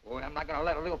 Boy, I'm not gonna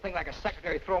let a little thing like a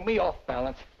secretary throw me off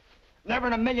balance. Never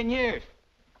in a million years.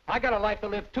 I got a life to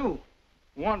live, too.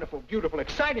 Wonderful, beautiful,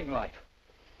 exciting life.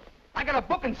 I got a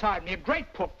book inside me, a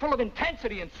great book, full of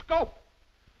intensity and scope.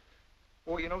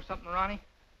 Boy, you know something, Ronnie?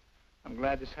 I'm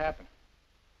glad this happened.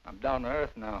 I'm down to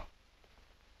earth now.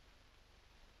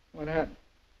 What happened?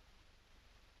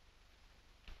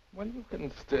 Well, you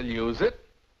can still use it.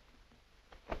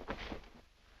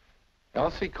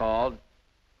 Elsie called.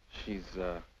 She's,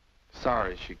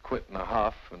 sorry she quit in a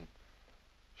huff, and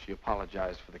she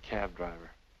apologized for the cab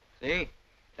driver. See?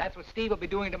 That's what Steve will be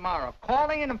doing tomorrow.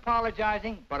 Calling and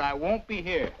apologizing, but I won't be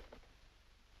here.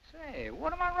 Say,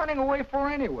 what am I running away for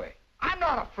anyway? I'm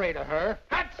not afraid of her.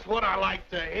 That's what I like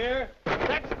to hear.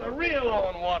 That's the real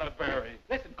Owen Waterbury.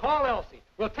 Listen, call Elsie.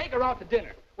 We'll take her out to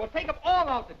dinner. We'll take them all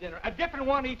out to dinner, a different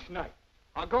one each night.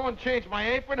 I'll go and change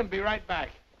my apron and be right back.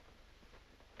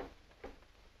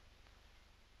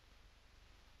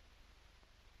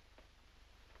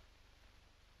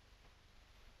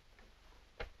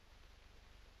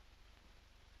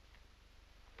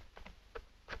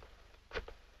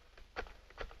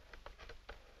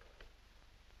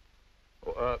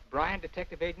 Bryan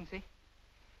Detective Agency?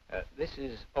 This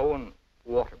is Owen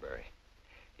Waterbury.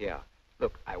 Yeah.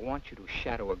 Look, I want you to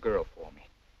shadow a girl for me.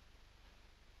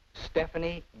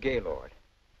 Stephanie Gaylord.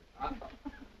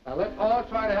 Now, let's all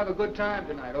try to have a good time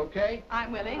tonight, okay?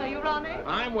 I'm willing. Are you, Ronnie?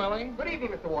 I'm willing. Good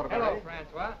evening, Mr. Waterbury. Hello,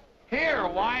 Francois. Here,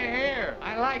 why here?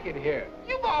 I like it here.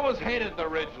 You've always hated the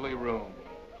Ridgely room.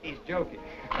 He's joking.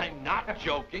 I'm not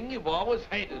joking. You've always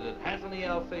hated it, hasn't he,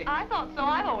 Elsie? I thought so.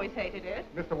 I've always hated it.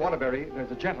 Mr. Waterbury,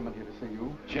 there's a gentleman here to see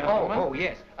you. Gentlemen? Oh,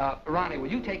 yes. Ronnie, will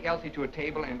you take Elsie to a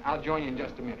table, and I'll join you in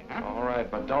just a minute, huh? All right,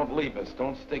 but don't leave us.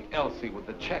 Don't stick Elsie with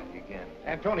the check again.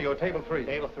 Antonio, table 3.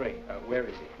 Table 3. Where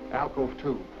is he? Alcove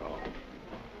 2. Oh.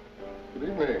 Good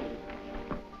evening.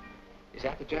 Is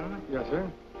that the gentleman? Yes,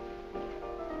 sir.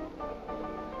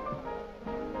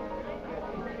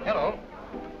 Hello.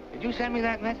 Did you send me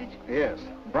that message? Yes.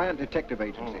 Bryan Detective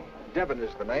Agency. Devon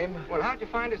is the name. Well, how'd you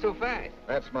find her so fast?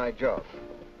 That's my job.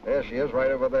 There she is,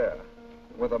 right over there,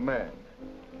 with a man.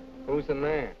 Who's the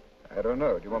man? I don't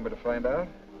know. Do you want me to find out?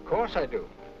 Of course I do.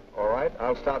 All right,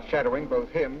 I'll start shadowing both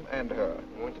him and her.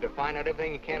 I want you to find out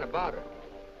everything you can about her.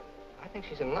 I think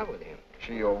she's in love with him.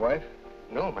 She your wife?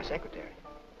 No, my secretary.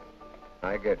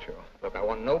 I get you. Look, I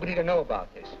want nobody to know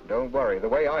about this. Don't worry. The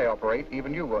way I operate,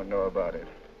 even you won't know about it.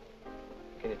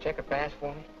 Can you check her pass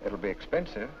for me? It'll be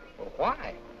expensive. Well,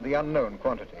 why? The unknown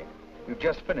quantity. We've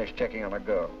just finished checking on a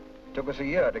girl. Took us a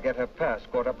year to get her pass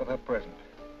caught up with her present.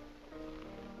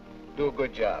 Do a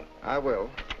good job. I will.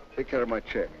 Take care of my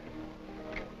check.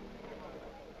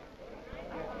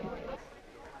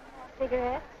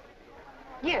 Cigarettes?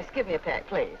 Yes, give me a pack,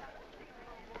 please.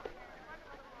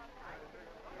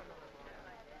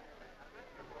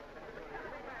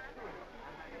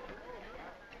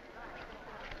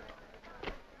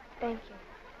 Thank you.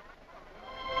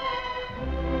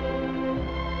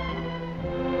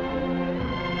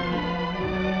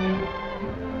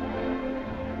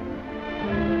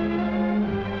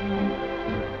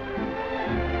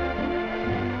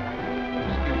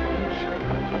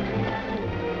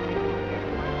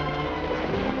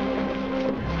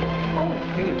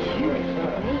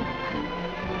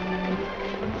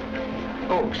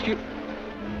 Oh, excuse...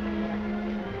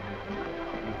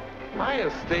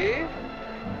 Hiya, Steve.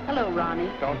 Hello,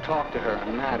 Ronnie. Don't talk to her.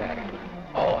 I'm mad at her.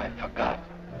 Oh, I forgot.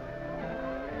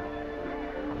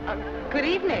 Good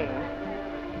evening.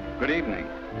 Good evening.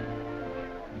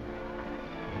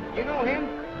 You know him?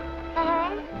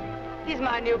 Uh-huh. He's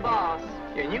my new boss.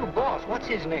 Your new boss? What's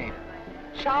his name?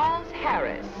 Charles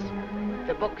Harris,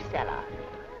 the bookseller.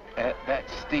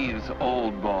 That's Steve's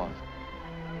old boss.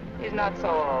 He's not so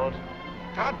old.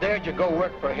 How dared you go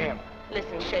work for him?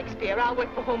 Listen, Shakespeare, I'll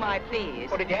work for whom I please.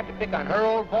 Well, did you have to pick on her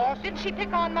old boss? Did she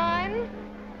pick on mine?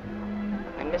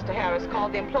 When Mr. Harris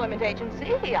called the employment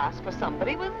agency, he asked for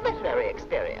somebody with literary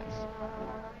experience.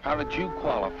 How did you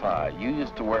qualify? You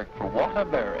used to work for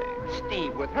Waterbury.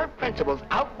 Steve, with her principals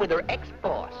out with her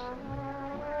ex-boss.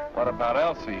 What about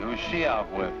Elsie? Who's she out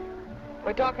with?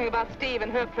 We're talking about Steve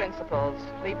and her principals.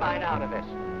 Leave mine out of it.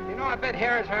 You know, I bet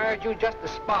Harris hired you just to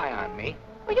spy on me.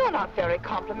 Well, you're not very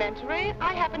complimentary.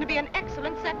 I happen to be an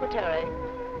excellent secretary.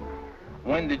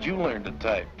 When did you learn to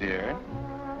type, dear?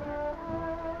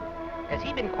 Has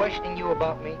he been questioning you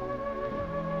about me?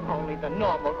 Only the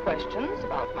normal questions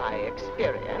about my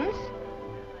experience.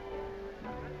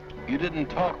 You didn't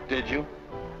talk, did you?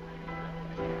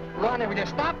 Ronnie, will you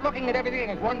stop looking at everything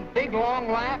as one big,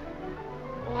 long laugh?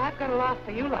 Oh, I've got a laugh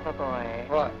for you, lover boy.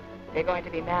 What? They're going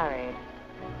to be married.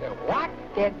 They're what?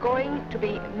 They're going to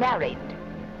be married.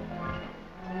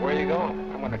 Where are you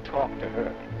going? I want to talk to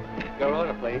her. Your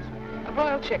order, please. A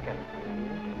broiled chicken.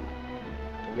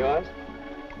 Yours?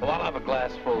 Well, I'll have a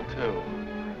glass full, too.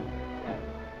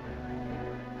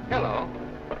 Hello.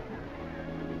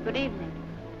 Good evening.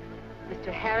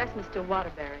 Mr. Harris, Mr.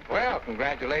 Waterbury. Well,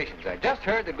 congratulations. I just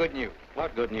heard the good news.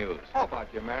 What good news? How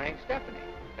about you marrying Stephanie?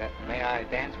 May I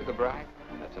dance with the bride?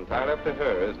 That's entirely up to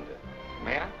her, isn't it?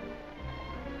 May I?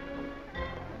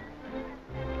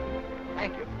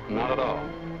 Thank you. Not at all.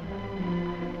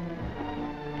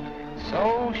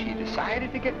 So she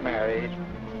decided to get married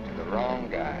to the wrong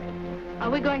guy. Are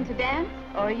we going to dance,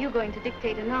 or are you going to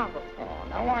dictate a novel? Oh,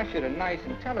 now why should a nice,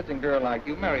 intelligent girl like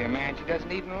you marry a man she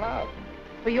doesn't even love?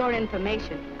 For your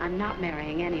information, I'm not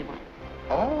marrying anyone.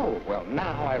 Oh, well,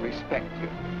 now I respect you.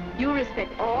 You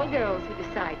respect all girls who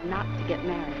decide not to get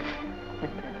married.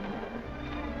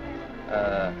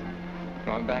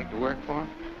 Going back to work for him?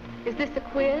 Is this a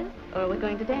quiz, or are we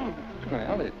going to dance?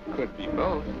 Well, it could be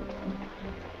both.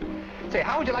 Say,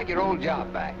 how would you like your old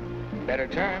job back? Better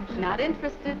terms? Not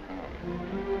interested.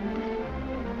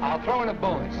 I'll throw in a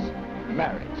bonus.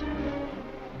 Marriage.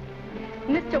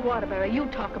 Mr. Waterbury, you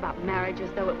talk about marriage as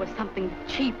though it was something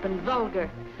cheap and vulgar.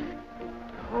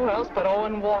 Who else but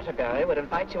Owen Waterbury would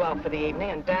invite you out for the evening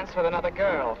and dance with another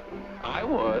girl? I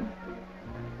would.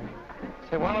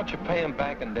 Say, why don't you pay him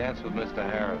back and dance with Mr.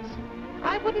 Harris?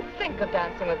 I wouldn't think of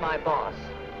dancing with my boss.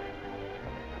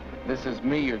 This is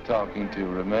me you're talking to,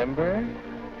 remember?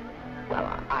 Well,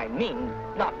 I mean,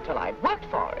 not till I'd worked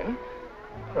for him.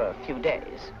 For a few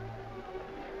days.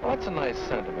 Well, that's a nice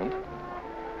sentiment.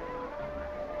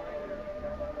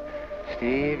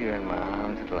 Steve, you're in my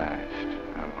arms at last.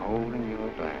 I'm holding you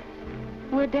at last.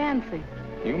 We're dancing.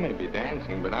 You may be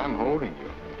dancing, but I'm holding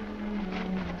you.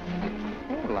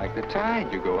 Oh, like the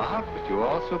tide, you go out, but you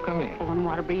also come in. Owen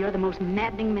Waterbury, you're the most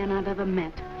maddening man I've ever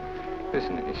met.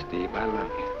 Listen to me, Steve, I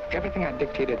love you. Everything I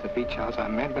dictated at the beach house I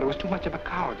meant, but it was too much of a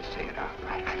coward to say it out.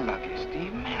 I love you,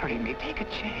 Steve. Marry me. Take a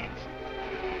chance.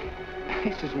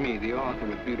 This is me, the author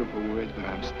with beautiful words, but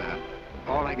I'm stuck.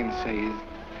 All I can say is,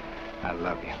 I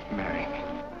love you. Marry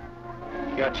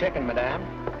me. Your chicken, madame.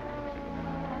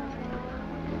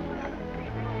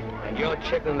 And your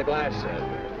chicken in the glass,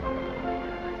 sir.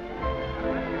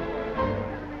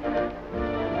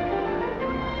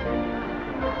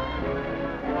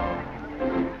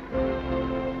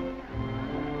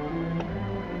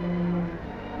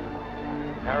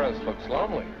 Harris looks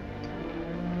lonely.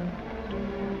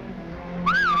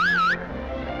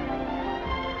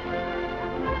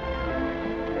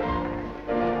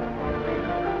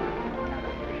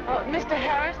 Oh, Mr.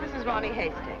 Harris, this is Ronnie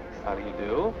Hastings. How do you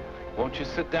do? Won't you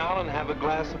sit down and have a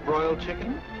glass of broiled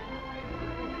chicken?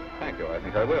 Thank you. I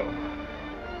think I will.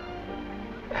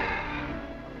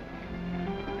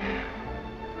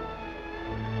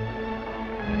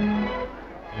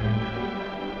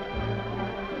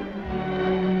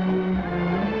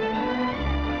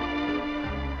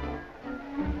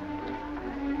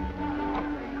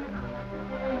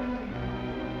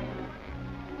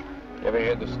 You ever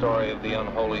heard the story of the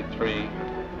unholy three?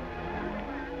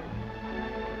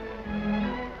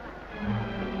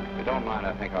 If you don't mind,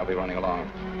 I think I'll be running along.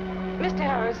 Mr.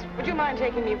 Harris, would you mind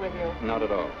taking me with you? Not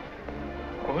at all.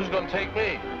 Well, who's going to take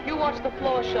me? You watch the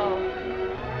floor show.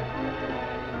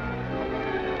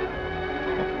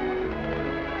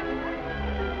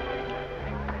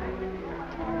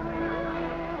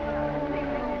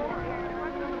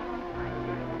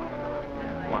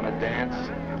 Want to dance?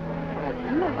 I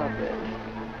love it.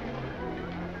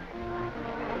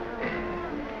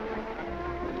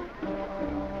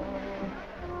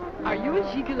 Are you a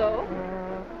gigolo?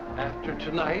 After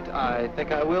tonight, I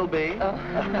think I will be.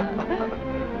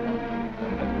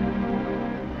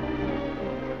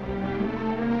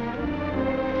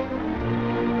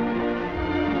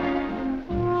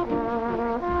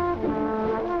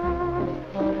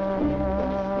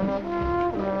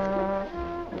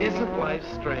 Isn't life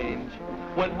strange?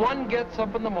 When one gets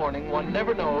up in the morning, one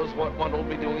never knows what one will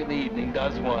be doing in the evening,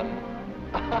 does one?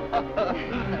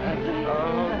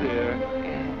 Oh, dear.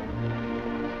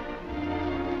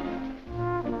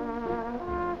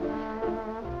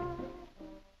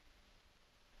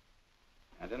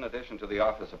 And in addition to the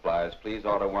office supplies, please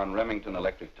order one Remington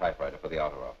electric typewriter for the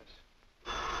outer office.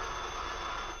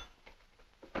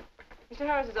 Mr.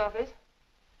 Harris's office.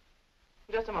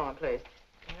 Just a moment, please.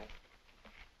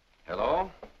 Hello?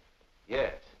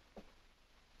 Yes.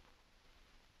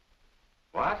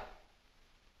 What?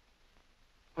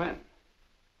 When?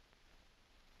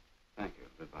 Thank you.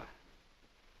 Goodbye.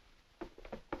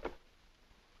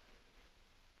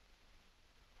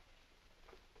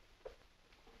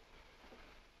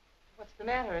 What's the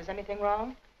matter? Is anything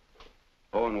wrong?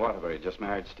 Owen Waterbury just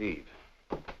married Steve.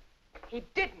 He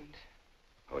didn't.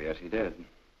 Oh, yes, he did.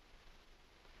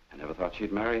 I never thought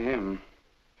she'd marry him.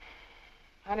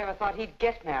 I never thought he'd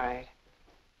get married.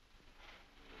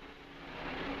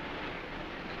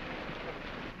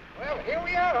 Well, here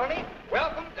we are, honey.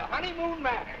 Welcome to Honeymoon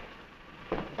Manor.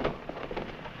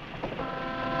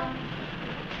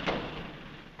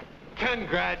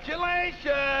 Congratulations!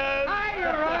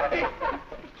 Hi,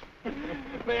 Ronnie.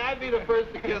 May I be the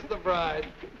first to kiss the bride?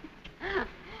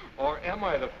 Or am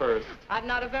I the first? I'm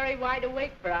not a very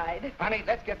wide-awake bride. Honey,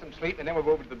 let's get some sleep, and then we'll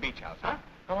go over to the beach house, huh?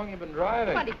 How long you been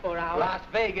driving? 24 hours. Las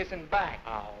Vegas and back.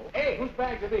 Oh. Hey, whose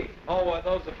bags are these? Oh,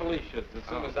 those are Felicia's. As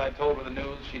soon as I told her the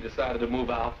news, she decided to move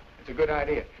out. It's a good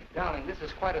idea. Darling, this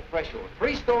is quite a threshold.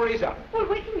 3 stories up. Well,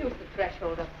 we can use the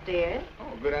threshold upstairs.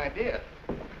 Oh, good idea.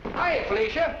 Hiya,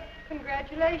 Felicia.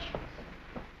 Congratulations.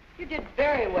 You did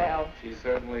very well. She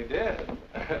certainly did.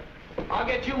 I'll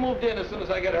get you moved in as soon as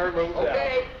I get her moved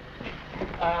Okay.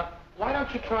 out. Why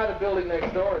don't you try the building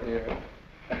next door, dear?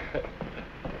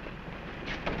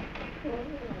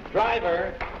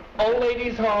 Driver, old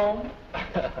lady's home.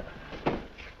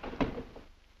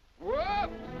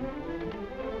 Whoop.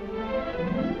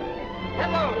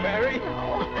 Hello, Mary.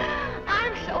 Oh,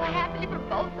 I'm so happy for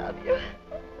both of you.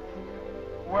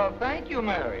 Well, thank you,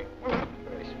 Mary.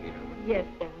 Very sweet of you. Yes,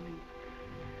 darling.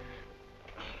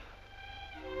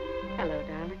 Hello,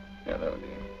 darling. Hello,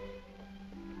 dear.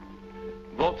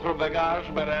 Votre bagage,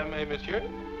 madame et monsieur?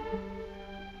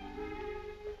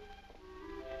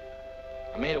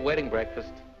 I made a wedding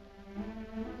breakfast.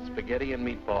 Spaghetti and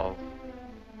meatballs.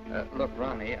 Look,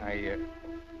 Ronnie, I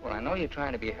know you're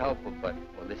trying to be helpful, but,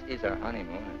 well, this is our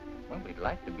honeymoon, and, well, we'd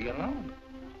like to be alone.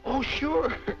 Oh,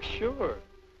 sure, sure.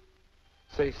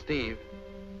 Say, Steve,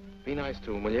 be nice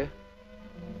to him, will you?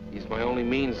 He's my only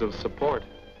means of support.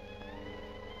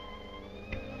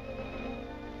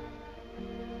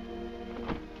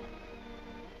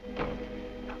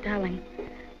 Darling,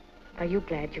 Are you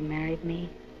glad you married me?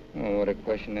 Oh, what a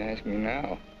question to ask me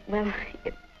now. Well,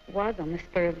 it was on the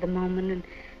spur of the moment,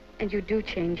 and you do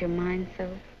change your mind so.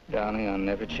 Darling, I'll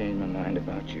never change my mind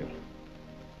about you.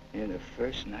 You're the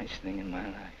first nice thing in my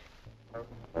life.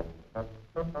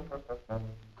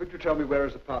 Could you tell me where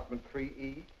is apartment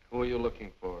 3E? Who are you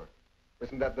looking for?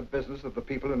 Isn't that the business of the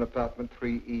people in apartment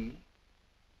 3E?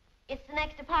 It's the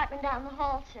next apartment down the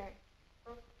hall, sir.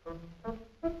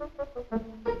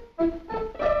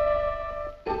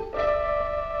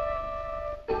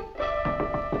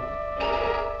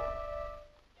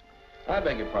 I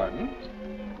beg your pardon.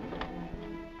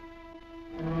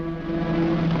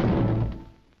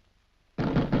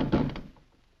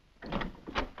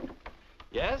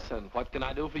 Yes, and what can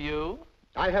I do for you?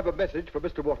 I have a message for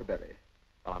Mr. Waterbury.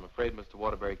 Well, I'm afraid Mr.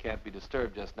 Waterbury can't be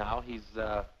disturbed just now. He's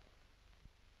a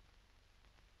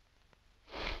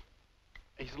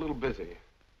little busy.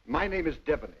 My name is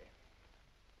Devaney.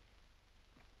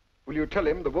 Will you tell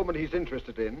him the woman he's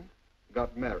interested in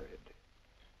got married?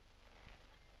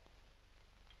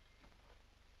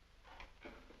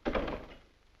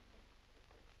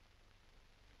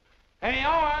 Hey,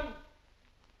 Owen!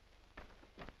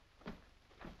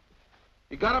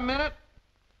 You got a minute?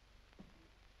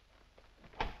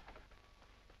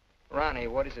 Ronnie,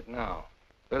 what is it now?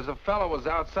 There's a fellow was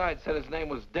outside, said his name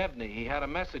was Devney. He had a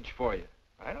message for you.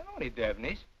 I don't know any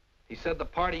Devneys. He said the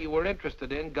party you were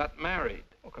interested in got married.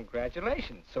 Well,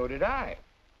 congratulations. So did I.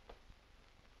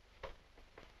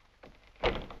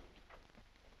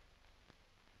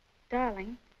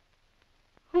 Darling,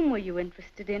 whom were you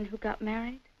interested in who got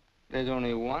married? There's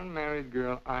only one married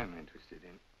girl I'm interested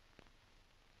in.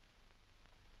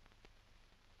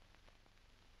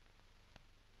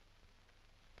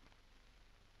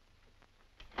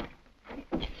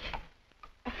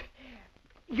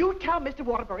 You tell Mr.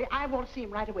 Waterbury I want to see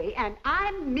him right away, and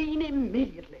I mean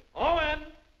immediately. Owen!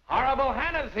 Horrible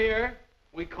Hannah's here.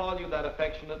 We call you that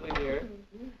affectionately, dear.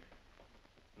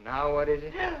 Now what is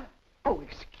it? Oh,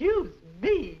 excuse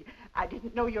me. I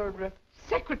didn't know your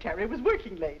secretary was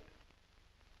working late.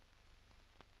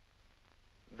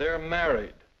 They're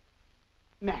married.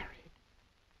 Married?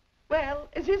 Well,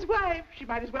 as his wife, she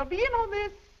might as well be in on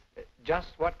this. Just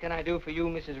what can I do for you,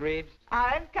 Mrs. Reeves?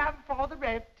 I've come for the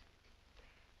rent.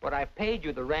 But I paid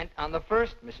you the rent on the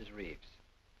first, Mrs. Reeves.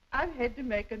 I've had to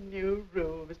make a new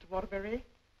rule, Mr. Waterbury.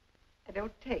 I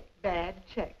don't take bad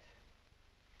checks.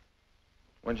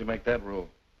 When'd you make that rule?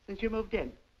 Since you moved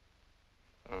in.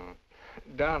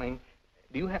 Darling,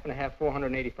 do you happen to have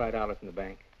 $485 in the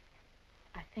bank?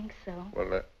 I think so.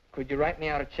 Well, could you write me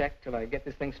out a check till I get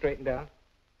this thing straightened out?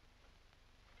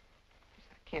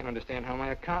 I can't understand how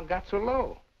my account got so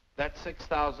low. That's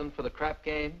 $6,000 for the crap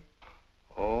game?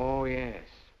 Oh, yes.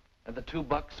 And the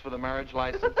 $2 for the marriage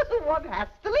license? One has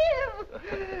to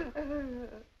live.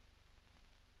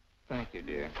 Thank you,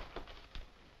 dear.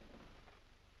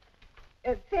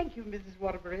 Thank you, Mrs.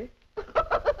 Waterbury.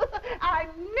 I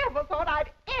never thought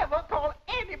I'd ever call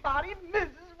anybody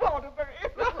Mrs. Waterbury.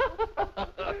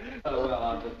 Oh, well,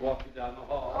 I'll just walk you down the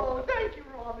hall. Oh, thank you,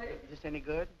 Ronnie. Is this any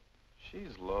good?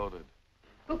 She's loaded.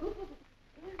 Well,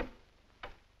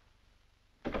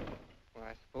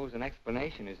 I suppose an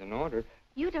explanation is in order.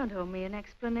 You don't owe me an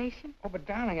explanation. Oh, but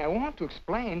darling, I want to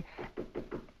explain.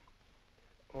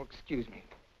 Oh, excuse me.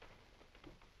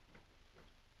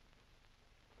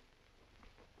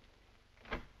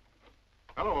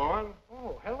 Hello, Owen.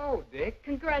 Oh, hello, Dick.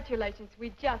 Congratulations.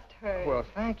 We just heard. Well,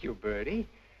 thank you, Bertie.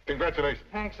 Congratulations.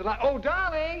 Thanks a lot. Oh,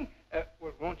 darling,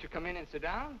 won't you come in and sit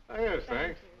down? Oh, yes,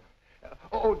 thanks.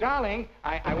 Darling,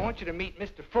 I want you to meet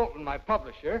Mr. Fulton, my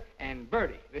publisher, and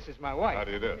Bertie. This is my wife. How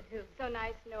do you do? So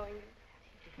nice knowing you.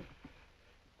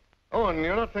 Owen,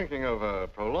 you're not thinking of a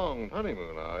prolonged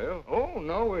honeymoon, are you? Oh,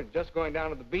 no, we're just going down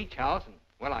to the beach house, and,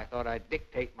 well, I thought I'd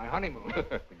dictate my honeymoon.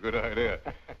 Good idea.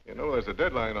 You know, there's a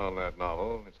deadline on that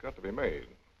novel. It's got to be made.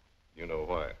 You know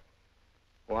why.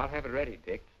 Well, I'll have it ready,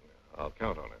 Dick. I'll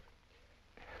count on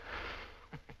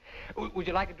it. Would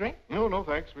you like a drink? No, no,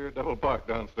 thanks. We're double parked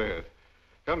downstairs.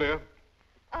 Come, dear.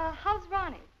 How's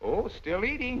Ronnie? Oh, still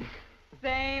eating.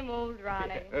 Same old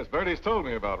Ronnie. Yes, Bertie's told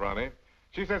me about Ronnie.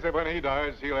 She says that when he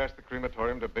dies, he'll ask the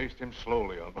crematorium to baste him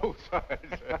slowly on both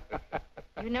sides.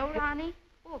 You know Ronnie?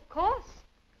 Oh, of course.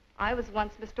 I was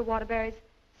once Mr. Waterbury's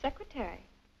secretary.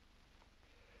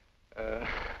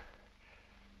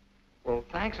 Well,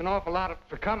 thanks an awful lot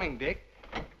for coming, Dick.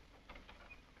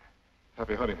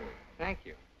 Happy honeymoon. Thank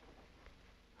you.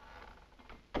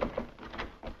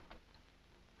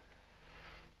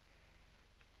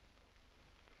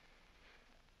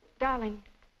 Darling,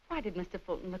 why did Mr.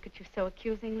 Fulton look at you so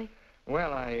accusingly?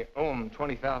 Well, I owe him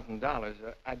 $20,000.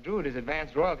 I drew it as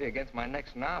advance royalty against my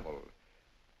next novel.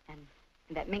 And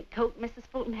that mink coat Mrs.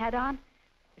 Fulton had on?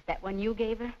 Is that one you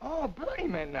gave her? Oh, Bertie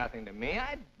meant nothing to me.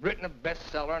 I'd written a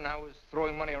bestseller, and I was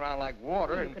throwing money around like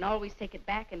water. Well, you can always take it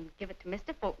back and give it to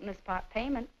Mr. Fulton as part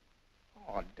payment.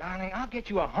 Oh, darling, I'll get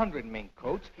you 100 mink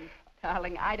coats.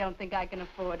 Darling, I don't think I can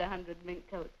afford 100 mink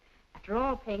coats. After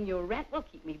all, paying your rent will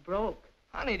keep me broke.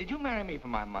 Honey, did you marry me for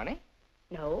my money?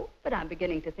 No, but I'm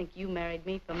beginning to think you married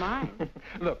me for mine.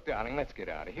 Look, darling, let's get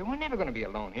out of here. We're never going to be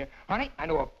alone here. Honey, I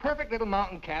know a perfect little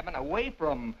mountain cabin away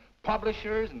from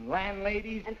publishers and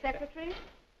landladies. And secretaries?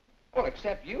 Well,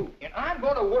 except you. And I'm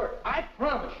going to work. I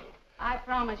promise you. I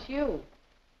promise you.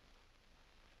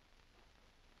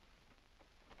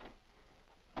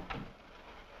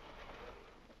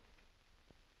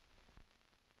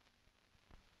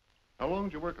 How long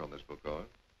did you work on this book, Owen?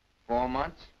 4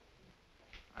 months.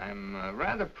 I'm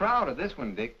rather proud of this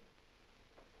one, Dick.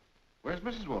 Where's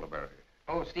Mrs. Waterbury?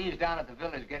 Oh, Steve's down at the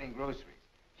village getting groceries.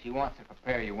 She wants to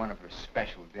prepare you one of her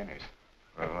special dinners.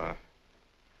 Well,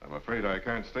 I'm afraid I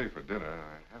can't stay for dinner.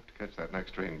 I have to catch that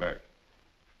next train back.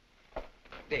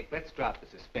 Dick, let's drop the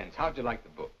suspense. How'd you like the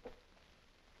book?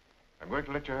 I'm going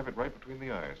to let you have it right between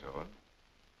the eyes, Owen.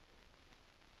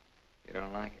 You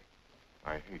don't like it?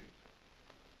 I hate it.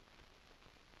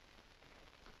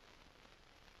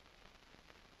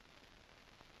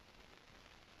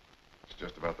 It's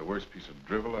just about the worst piece of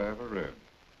drivel I ever read.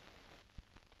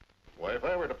 Why, if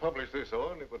I were to publish this,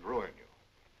 Owen, it would ruin you.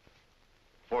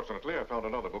 Fortunately, I found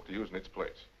another book to use in its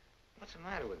place. What's the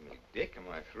matter with me, Dick?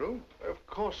 Am I through? Of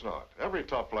course not. Every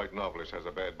top-flight novelist has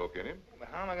a bad book in him. But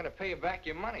how am I going to pay you back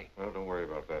your money? Well, don't worry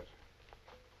about that.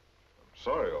 I'm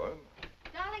sorry, Owen.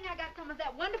 Darling, I got some of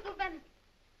that wonderful venison.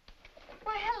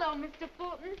 Why, hello, Mr.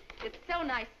 Fulton. It's so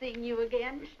nice seeing you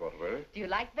again. Miss Waterbury? Do you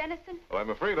like venison? Well,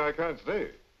 I'm afraid I can't stay.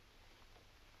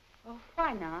 Oh,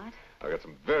 why not? I got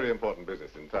some very important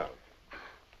business in town.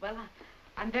 Well,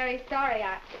 I'm very sorry.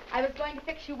 I was going to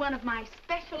fix you one of my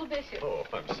special dishes. Oh,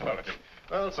 I'm sorry.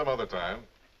 Well, some other time.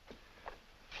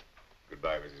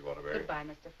 Goodbye, Mrs. Waterbury. Goodbye,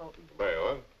 Mr. Fulton. Goodbye,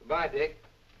 Owen. Goodbye, Dick.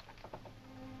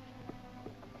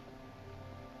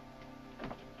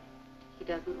 He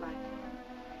doesn't like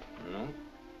it. No?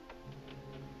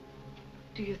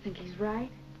 Do you think he's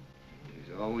right?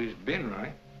 He's always been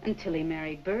right. Until he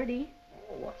married Bertie.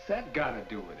 Oh, what's that got to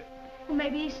do with it? Well,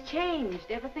 maybe he's changed.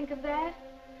 Ever think of that?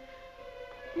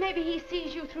 Maybe he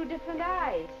sees you through different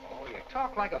eyes. Oh, you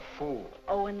talk like a fool.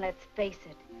 Owen, let's face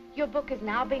it. Your book is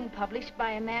now being published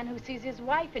by a man who sees his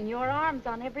wife in your arms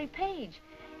on every page.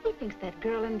 He thinks that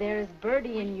girl in there is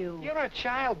Bertie in you. You're a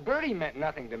child. Bertie meant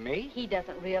nothing to me. He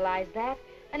doesn't realize that.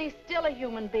 And he's still a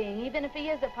human being, even if he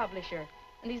is a publisher.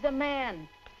 And he's a man.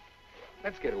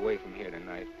 Let's get away from here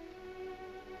tonight.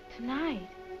 Tonight?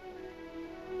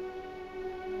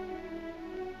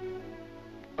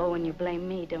 Owen, you blame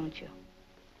me, don't you?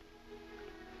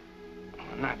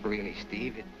 Oh, not really,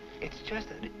 Steve. It's just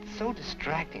that it's so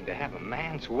distracting to have a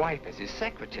man's wife as his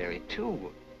secretary,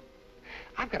 too.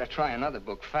 I've got to try another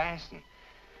book fast, and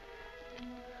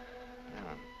now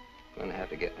I'm going to have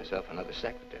to get myself another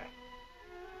secretary.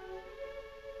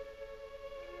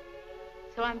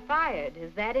 So I'm fired,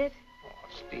 is that it? Oh,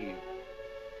 Steve,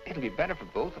 it'll be better for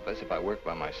both of us if I work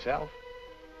by myself.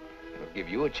 It'll give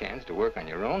you a chance to work on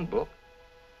your own book.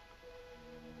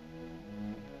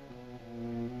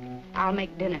 I'll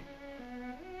make dinner.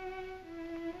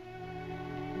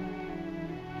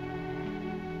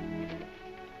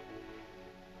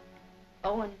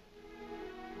 Owen,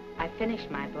 I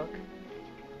finished my book.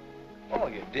 Oh,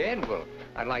 you did? Well,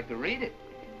 I'd like to read it.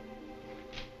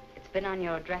 It's been on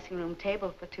your dressing room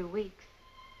table for 2 weeks.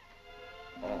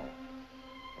 Oh,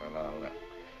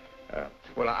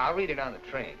 well, I'll read it on the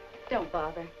train. Don't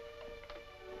bother.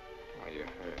 Oh, you're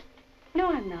hurt. No,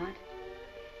 I'm not.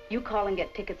 You call and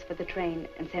get tickets for the train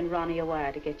and send Ronnie a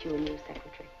wire to get you a new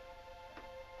secretary.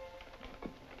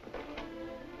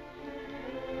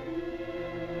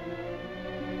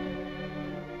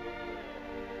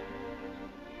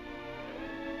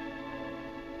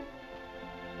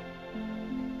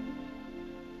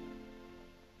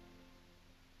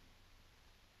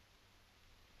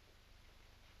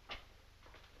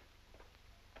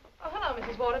 Oh, hello,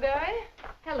 Mrs. Waterbury.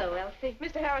 Hello, Elsie.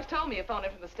 Mr. Harris told me you phoned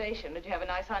in from the station. Did you have a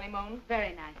nice honeymoon?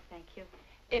 Very nice, thank you.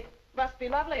 It must be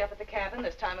lovely up at the cabin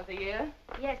this time of the year.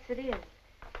 Yes, it is.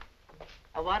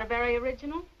 A Waterbury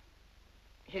original?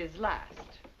 His last.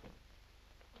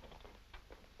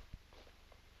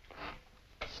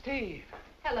 Steve.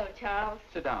 Hello, Charles.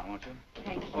 Sit down, won't you?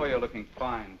 Thank you. Oh, you're looking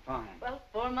fine, fine. Well,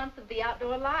 4 months of the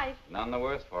outdoor life. None the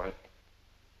worse for it.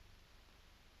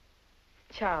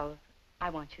 Charles, I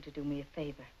want you to do me a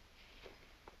favor.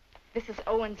 This is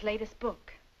Owen's latest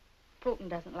book. Fulton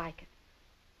doesn't like it.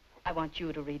 I want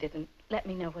you to read it and let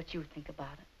me know what you think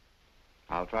about it.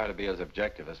 I'll try to be as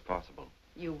objective as possible.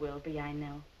 You will be, I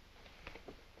know.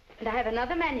 And I have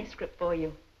another manuscript for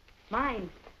you. Mine.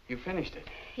 You finished it?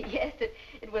 Yes,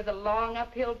 it was a long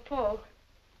uphill pull.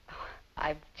 Oh,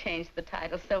 I've changed the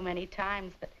title so many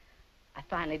times, but I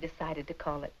finally decided to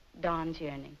call it Dawn's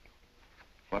Yearning.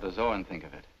 What does Owen think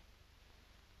of it?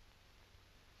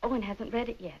 Owen hasn't read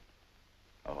it yet.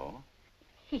 Oh?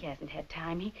 He hasn't had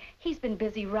time. He's been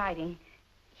busy writing.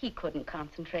 He couldn't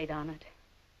concentrate on it.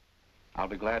 I'll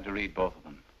be glad to read both of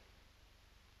them.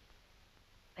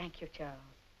 Thank you, Charles.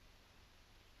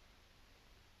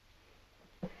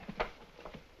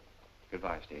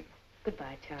 Goodbye, Steve.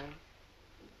 Goodbye, Charles.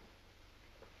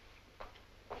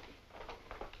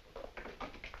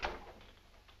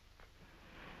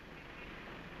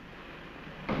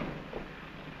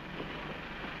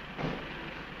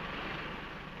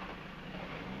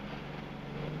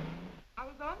 I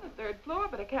was on the 3rd floor,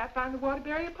 but I can't find the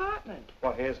Waterbury apartment.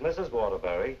 Well, here's Mrs.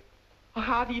 Waterbury. Oh,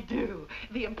 how do you do?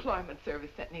 The employment service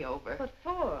sent me over. What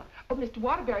for? Oh, Mr.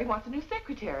 Waterbury wants a new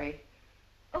secretary.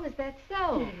 Oh, is that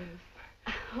so? Yes.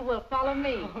 Well, follow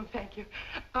me. Oh, thank you.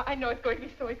 I know it's going to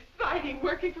be so exciting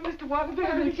working for Mr. Waterbury.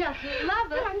 Oh, just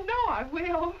love it. I know I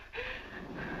will.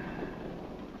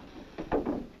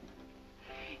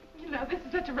 You know, this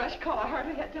is such a rush call, I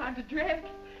hardly had time to dress.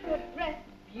 You're dressed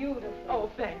beautifully. Oh,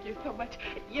 thank you so much.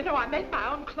 You know, I make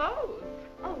my own clothes.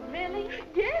 Oh, really?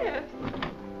 Yes.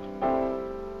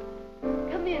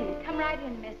 Come in. Come right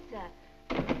in, Miss,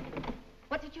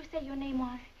 what did you say your name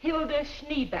was? Hilda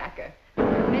Schneebacker.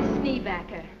 Miss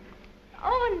Schneebacker.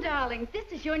 Owen, darling, this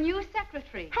is your new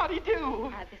secretary. How do you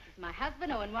do? This is my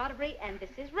husband, Owen Waterbury, and this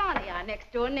is Ronnie, our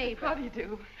next-door neighbor. How do you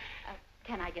do?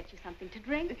 Can I get you something to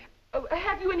drink?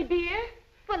 Have you any beer?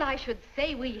 Well, I should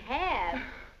say we have.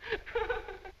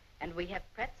 And we have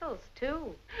pretzels,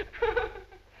 too.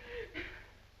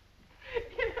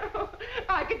 You know,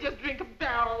 I could just drink a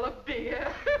barrel of beer.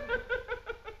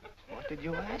 What did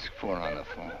you ask for on the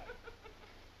phone?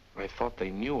 I thought they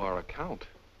knew our account.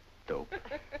 Dope.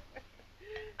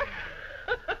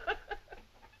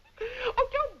 Oh,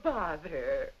 don't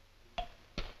bother.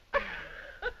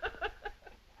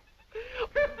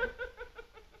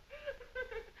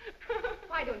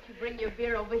 Why don't you bring your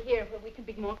beer over here where we can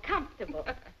be more comfortable?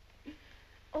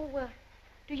 Oh,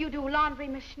 do you do laundry,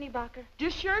 Miss Schneebacher?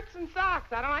 Just shirts and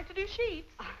socks. I don't like to do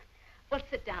sheets. Well,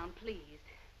 sit down, please.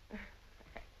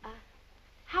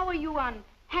 How are you on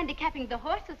handicapping the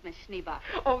horses, Miss Schneebacher?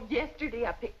 Oh, yesterday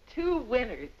I picked 2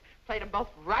 winners. Played them both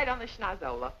right on the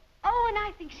schnozola. Oh, and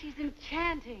I think she's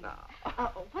enchanting.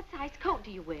 What size coat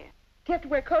do you wear? Do you have to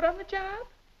wear a coat on the job?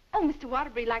 Oh, Mr.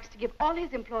 Waterbury likes to give all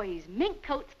his employees mink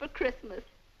coats for Christmas.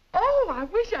 Oh, I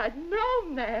wish I'd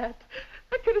known that.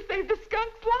 I could have saved the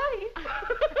skunk's life.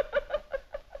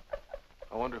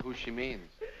 I wonder who she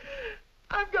means.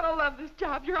 I'm gonna love this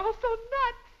job. You're all so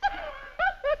nuts.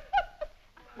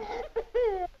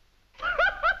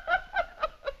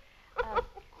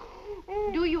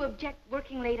 Do you object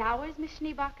working late hours, Miss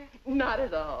Schneebacher? Not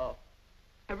at all.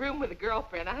 A room with a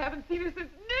girlfriend. I haven't seen her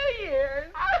since New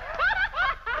Year's.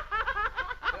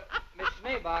 Miss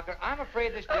Schneebacher, I'm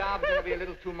afraid this job's going to be a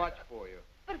little too much for you.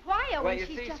 But why, Owen? Well, you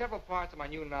see, several parts of my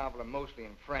new novel are mostly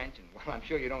in French, and, well, I'm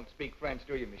sure you don't speak French,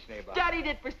 do you, Miss Schneebacher? Studied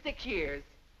it for 6 years.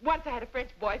 Once I had a French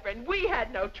boyfriend. We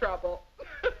had no trouble.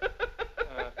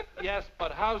 Yes,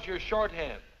 but how's your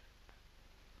shorthand?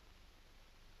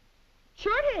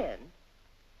 Shorthand?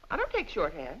 I don't take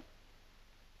shorthand.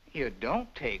 You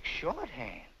don't take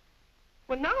shorthand?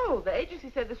 Well, no. The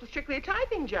agency said this was strictly a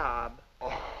typing job.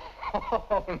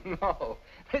 Oh, no.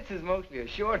 This is mostly a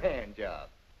shorthand job.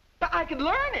 But I could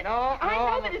learn it. No,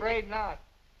 I'm that afraid not.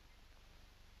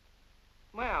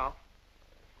 Well,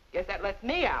 guess that lets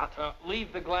me out.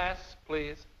 Leave the glass,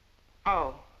 please.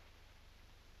 Oh.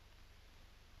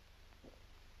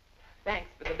 Thanks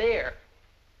for the beer.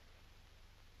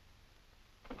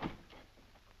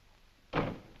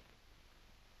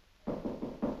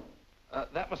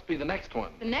 That must be the next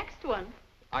one. The next one?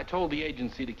 I told the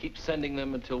agency to keep sending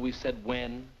them until we said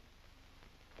when.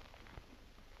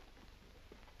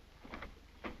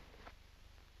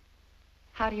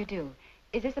 How do you do?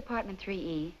 Is this apartment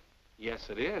 3E? Yes,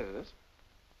 it is.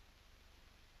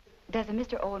 Does a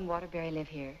Mr. Owen Waterbury live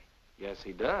here? Yes,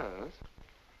 he does.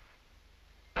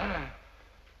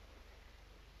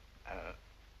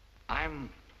 I'm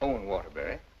Owen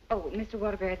Waterbury. Oh, Mr.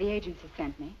 Waterbury, the agency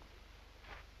sent me.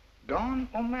 Dawn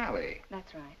O'Malley.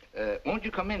 That's right. Won't you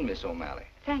come in, Miss O'Malley?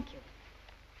 Thank you.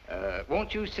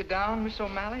 Won't you sit down, Miss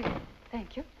O'Malley?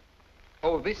 Thank you.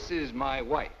 Oh, this is my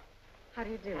wife. How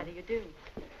do you do? How do you do?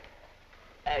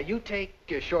 You take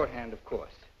shorthand, of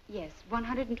course. Yes,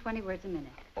 120 words a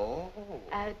minute. Oh.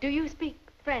 Do you speak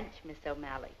French, Miss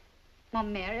O'Malley? Mon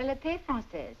mère, elle était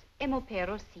française. Et mon père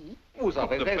aussi. Vous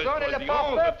avez raison, elle est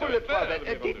pas pour le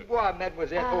problème. Dites-moi,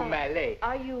 mademoiselle O'Malley.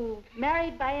 Are you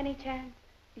married by any chance?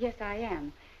 Yes, I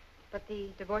am. But the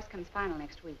divorce comes final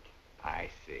next week. I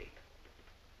see.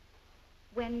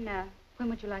 When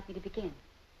would you like me to begin?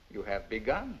 You have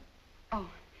begun. Oh,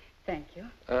 thank you.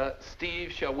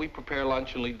 Steve, shall we prepare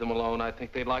lunch and leave them alone? I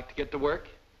think they'd like to get to work.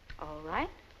 All right.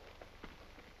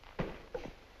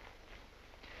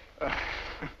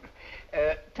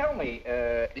 Tell me,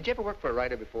 did you ever work for a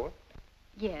writer before?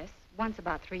 Yes, once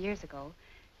about 3 years ago.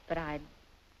 But I'd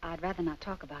rather not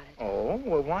talk about it. Oh,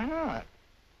 well, why not?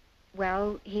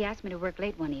 Well, he asked me to work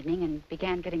late one evening and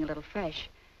began getting a little fresh.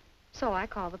 So I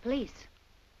called the police.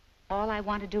 All I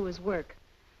want to do is work.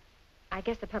 I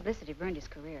guess the publicity ruined his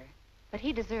career. But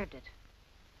he deserved it.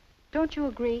 Don't you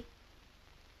agree?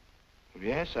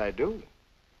 Yes, I do.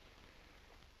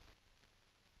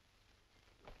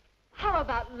 How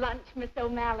about lunch, Miss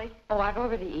O'Malley? Oh, I've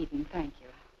already eaten, thank you.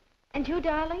 And you,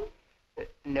 darling?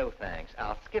 No, thanks.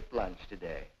 I'll skip lunch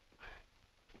today.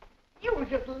 You will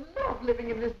just love living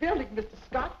in this building, Mr.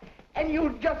 Scott. And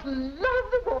you'll just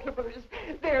love the Waterburys.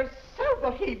 They're so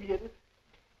bohemian.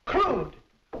 Crude.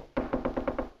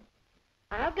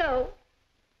 I'll go.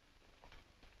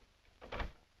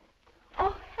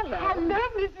 Oh, hello. Hello,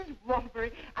 Mrs.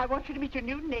 Waterbury. I want you to meet your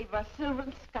new neighbor,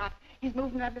 Sylvan Scott. He's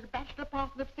moving that little bachelor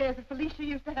apartment upstairs that Felicia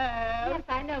used to have. Yes,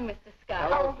 I know, Mr.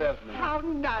 Scott. Hello, Stephanie. How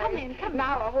nice. Come in, come in.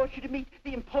 Now, I want you to meet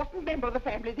the important member of the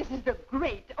family. This is the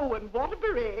great Owen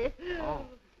Waterbury. Oh.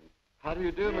 How do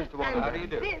you do, Mr. Waterbury? And How do you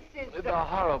do? This is The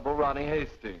horrible Ronnie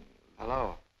Hastings.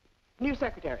 Hello. new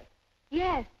secretary.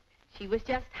 Yes, she was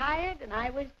just hired and I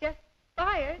was just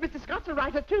fired. Mr. Scott's a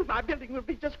writer, too. My building will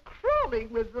be just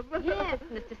crawling with them. Yes,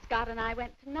 Mr. Scott and I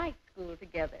went to night school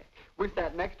together. We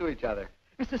sat next to each other.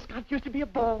 Mr. Scott used to be a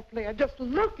ball player. Just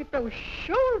look at those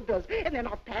shoulders. And they're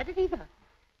not padded either.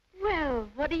 Well,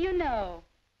 what do you know?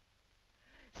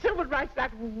 Sylvan writes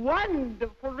that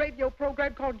wonderful radio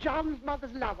program called John's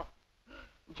Mother's Lover.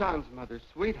 John's mother's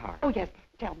sweetheart. Oh, yes.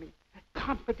 Tell me,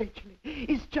 confidentially,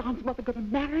 is John's mother going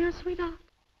to marry her, sweetheart?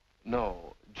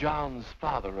 No, John's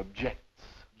father objects.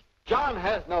 John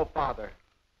has no father.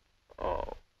 Oh,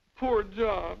 poor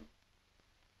John.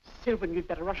 Sylvan, you'd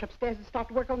better rush upstairs and start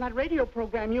to work on that radio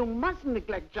program. You mustn't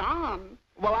neglect John.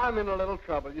 Well, I'm in a little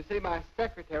trouble. You see, my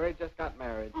secretary just got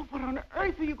married. Oh, what on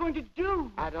earth are you going to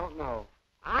do? I don't know.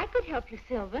 I could help you,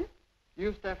 Sylvan.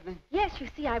 You, Stephanie? Yes, you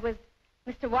see, I was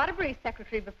Mr. Waterbury's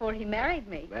secretary before he married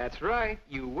me. That's right,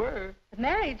 you were. The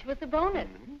marriage was a bonus.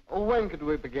 Oh, when could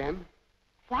we begin?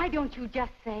 Why don't you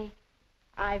just say,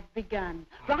 I've begun?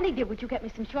 Ronnie, dear, would you get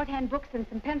me some shorthand books and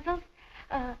some pencils?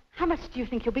 How much do you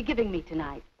think you'll be giving me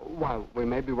tonight? Why, we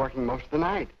may be working most of the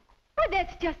night. Oh,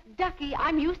 that's just ducky.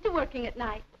 I'm used to working at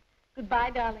night. Goodbye,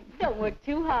 darling. Don't work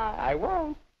too hard. I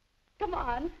won't. Come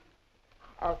on.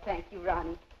 Oh, thank you,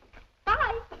 Ronnie.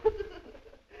 Bye.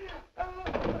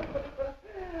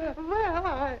 Well,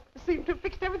 I seem to have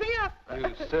fixed everything up.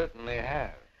 You certainly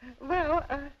have. Well,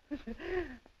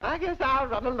 I guess I'll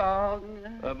run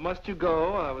along. Must you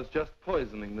go? I was just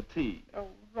poisoning the tea. Oh,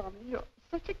 Ronnie, you're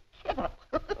such a kidder.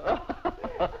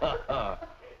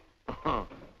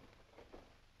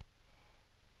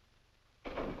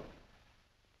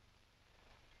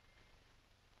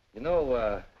 You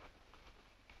know,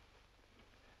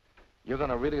 you're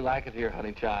gonna really like it here,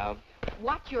 honey child.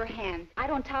 Watch your hands. I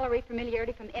don't tolerate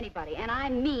familiarity from anybody, and I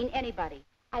mean anybody.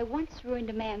 I once ruined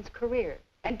a man's career,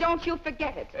 and don't you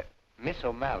forget it. Miss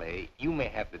O'Malley, you may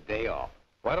have the day off.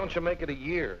 Why don't you make it a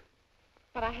year?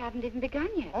 But I haven't even begun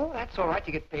yet. Oh, that's all right.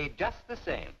 You get paid just the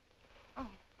same. Oh,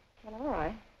 well, all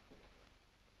right.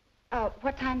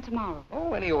 What time tomorrow?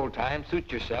 Oh, any old time.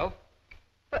 Suit yourself.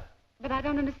 But I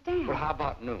don't understand. Well, how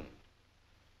about noon?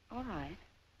 All right.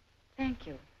 Thank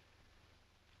you.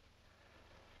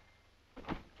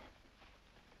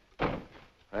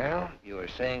 Well, you were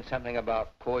saying something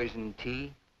about poison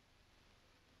tea?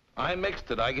 I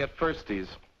mixed it. I get firsties.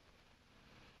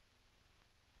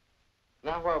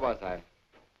 Now, where was I?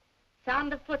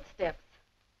 Sound of footsteps.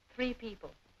 3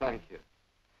 people. Thank you.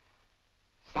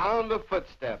 Sound of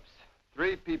footsteps.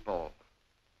 3 people.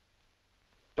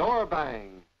 Door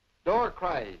bang. Door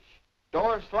crash.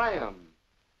 Door slam.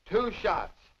 2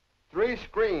 shots. 3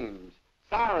 screams.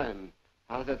 Siren.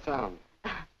 How does it sound?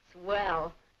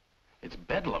 Swell. It's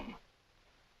bedlam.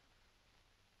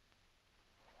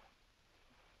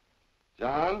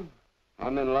 John,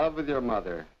 I'm in love with your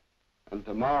mother. And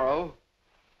tomorrow,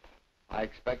 I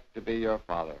expect to be your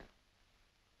father.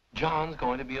 John's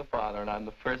going to be a father, and I'm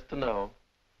the first to know.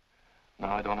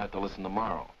 Now I don't have to listen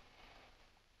tomorrow.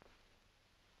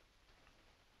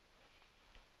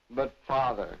 But,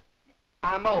 Father,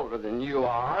 I'm older than you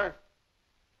are.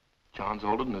 John's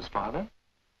older than his father?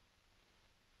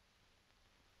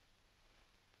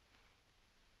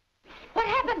 What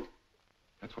happened?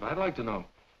 That's what I'd like to know.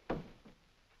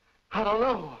 I don't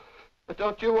know. But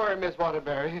don't you worry, Miss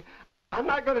Waterbury. I'm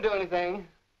not going to do anything.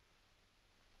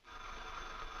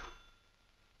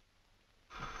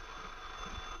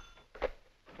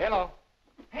 Hello.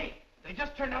 Hey, they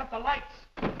just turned out the lights.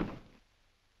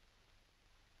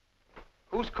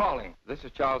 Who's calling? This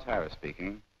is Charles Harris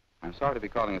speaking. I'm sorry to be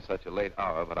calling at such a late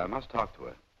hour, but I must talk to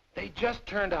her. They just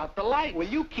turned out the lights. Will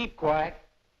you keep quiet?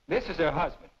 This is her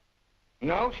husband.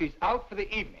 No, she's out for the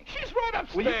evening. She's right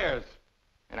upstairs.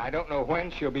 And I don't know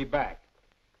when she'll be back.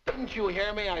 Didn't you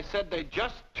hear me? I said they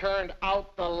just turned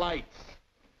out the lights.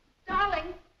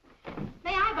 Darling,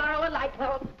 may I borrow a light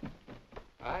bulb?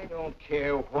 I don't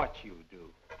care what you do.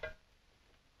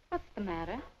 What's the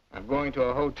matter? I'm going to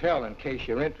a hotel in case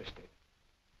you're interested.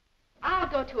 I'll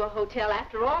go to a hotel.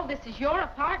 After all, this is your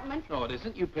apartment. No, it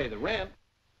isn't. You pay the rent.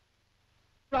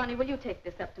 Ronnie, will you take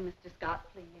this up to Mr. Scott,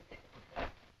 please?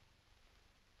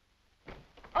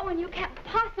 Oh, and you can't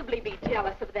possibly be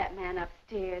jealous of that man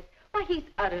upstairs. Why, he's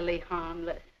utterly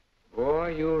harmless.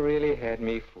 Boy, you really had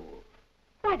me fooled.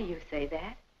 Why do you say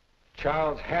that?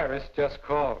 Charles Harris just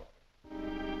called.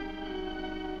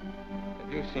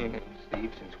 Have you seen him,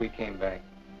 Steve, since we came back?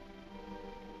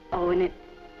 Oh, and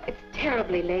it's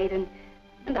terribly late, and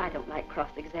I don't like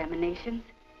cross-examinations.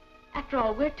 After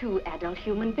all, we're two adult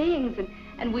human beings,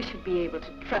 and we should be able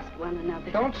to trust one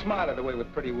another. Don't smile it away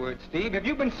with pretty words, Steve. Have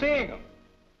you been seeing him?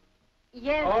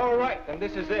 Yes. All right, then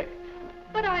this is it.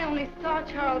 But I only saw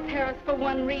Charles Harris for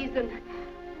one reason.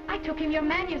 I took him your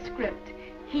manuscript.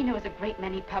 He knows a great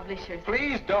many publishers.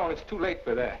 Please don't. It's too late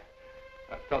for that.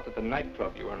 I felt at the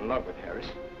nightclub you were in love with Harris,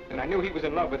 and I knew he was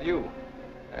in love with you.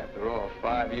 After all,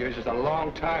 5 years is a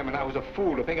long time, and I was a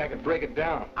fool to think I could break it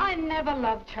down. I never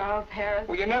loved Charles Harris.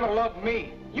 Well, you never loved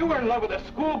me. You were in love with a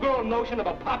schoolgirl notion of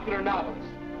a popular novelist.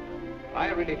 I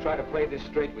really try to play this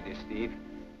straight with you, Steve,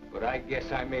 but I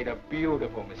guess I made a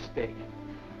beautiful mistake.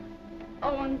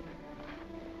 Owen,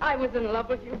 I was in love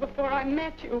with you before I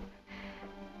met you.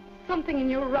 Something in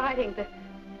your writing, the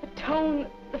tone,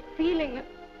 the feeling,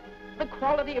 the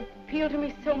quality appealed to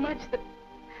me so much that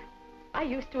I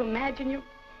used to imagine your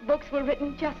books were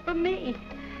written just for me.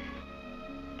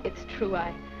 It's true,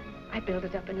 I built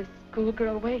it up in a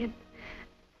schoolgirl way,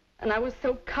 and I was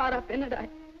so caught up in it,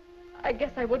 I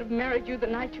guess I would have married you the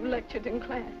night you lectured in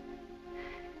class.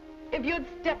 If you'd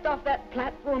stepped off that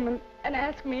platform and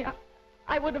asked me,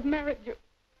 I would have married you.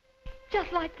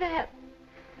 Just like that.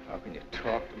 How can you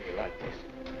talk to me like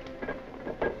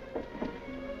this?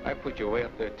 I put you way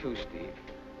up there too, Steve.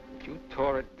 But you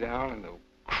tore it down in the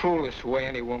cruelest way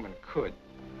any woman could.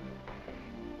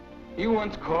 You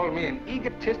once called me an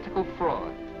egotistical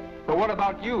fraud. But what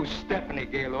about you, Stephanie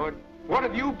Gaylord? What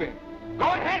have you been? Go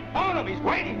ahead, phone him. He's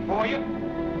waiting for you.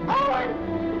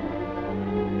 Owen!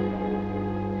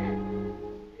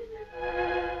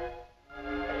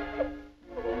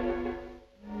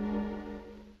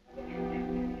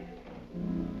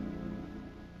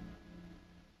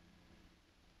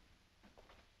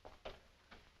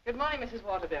 Good morning, Mrs.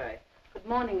 Waterbury. Good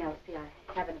morning, Elsie.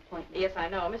 I have an appointment. Yes, I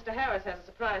know. Mr. Harris has a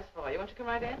surprise for you. Won't you come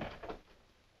right in?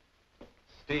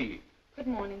 Steve. Good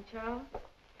morning, Charles.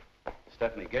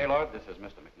 Stephanie Gaylord, this is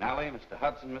Mr. McNally, Mr.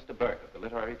 Hudson, Mr. Burke of the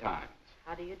Literary Times.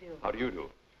 How do you do? How do you do?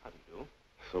 How do you do?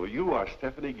 So you are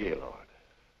Stephanie Gaylord.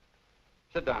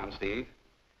 Sit down, Steve.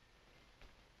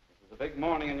 This is a big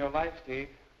morning in your life, Steve.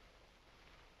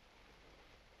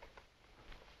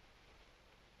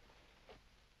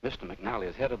 Mr. McNally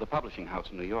is head of the publishing house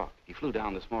in New York. He flew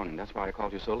down this morning. That's why I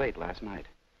called you so late last night.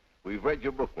 We've read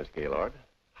your book, Miss Gaylord.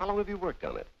 How long have you worked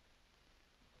on it?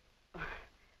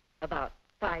 About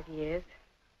 5 years.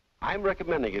 I'm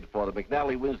recommending it for the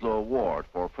McNally Winslow Award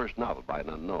for first novel by an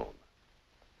unknown.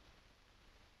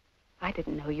 I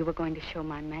didn't know you were going to show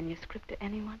my manuscript to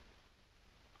anyone.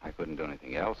 I couldn't do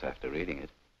anything else after reading it.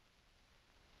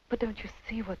 But don't you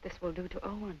see what this will do to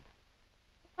Owen?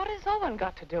 What has Owen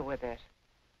got to do with it?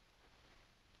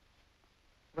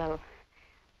 Well,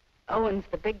 Owen's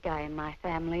the big guy in my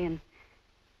family, and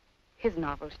his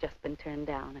novel's just been turned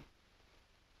down. And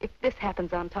if this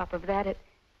happens on top of that, it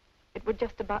would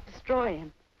just about destroy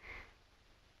him.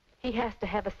 He has to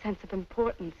have a sense of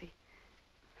importance.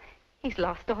 He's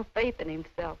lost all faith in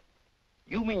himself.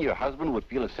 You mean your husband would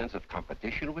feel a sense of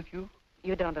competition with you?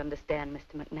 You don't understand,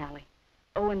 Mr. McNally.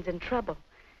 Owen's in trouble.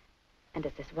 And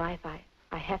as his wife,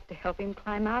 I have to help him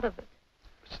climb out of it.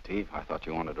 Steve, I thought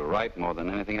you wanted to write more than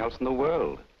anything else in the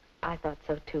world. I thought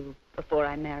so, too, before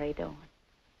I married Owen.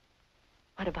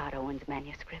 What about Owen's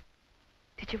manuscript?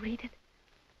 Did you read it?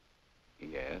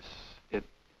 Yes,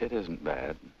 it isn't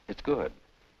bad. It's good.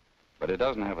 But it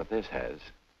doesn't have what this has.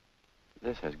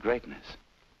 This has greatness.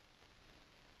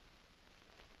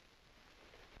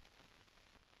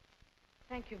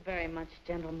 Thank you very much,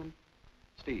 gentlemen.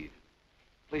 Steve,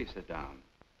 please sit down.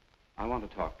 I want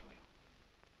to talk to you.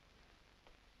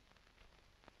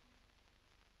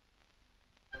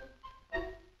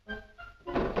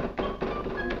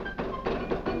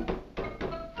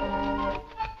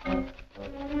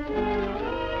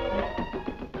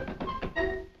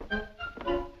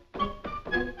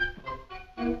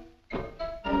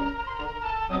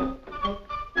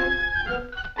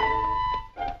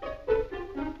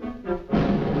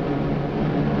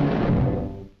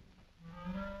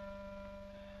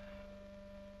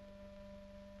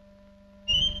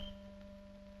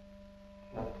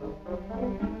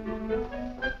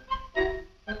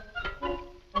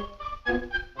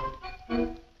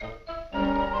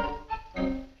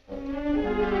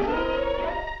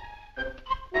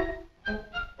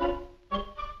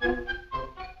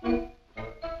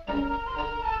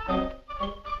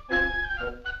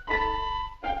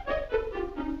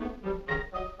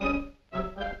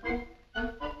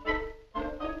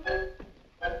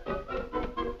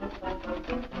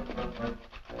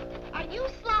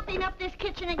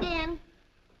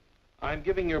 I'm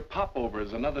giving your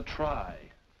popovers another try.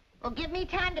 Well, give me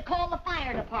time to call the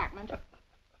fire department.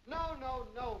 No,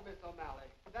 Miss O'Malley.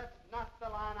 That's not the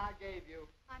line I gave you.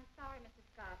 I'm sorry, Mrs.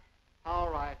 Scott.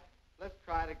 All right. Let's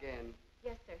try it again.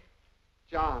 Yes, sir.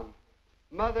 John,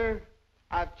 Mother,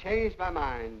 I've changed my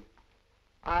mind.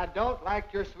 I don't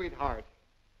like your sweetheart.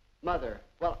 Mother,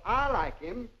 well, I like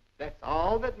him. That's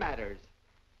all that matters.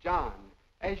 John,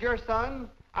 as your son,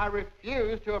 I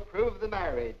refuse to approve the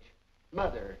marriage.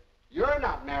 Mother, you're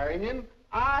not marrying him.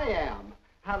 I am.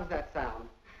 How does that sound?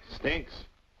 Stinks.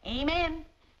 Amen.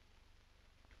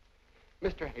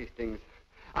 Mr. Hastings,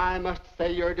 I must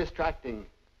say you're distracting.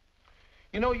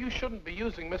 You know, you shouldn't be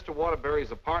using Mr.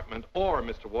 Waterbury's apartment or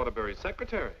Mr. Waterbury's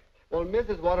secretary. Well,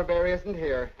 Mrs. Waterbury isn't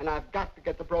here, and I've got to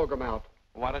get the program out.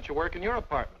 Why don't you work in your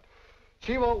apartment?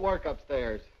 She won't work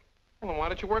upstairs. Well, then why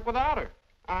don't you work without her?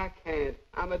 I can't.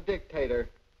 I'm a dictator.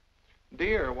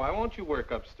 Dear, why won't you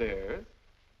work upstairs?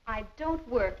 I don't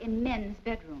work in men's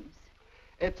bedrooms.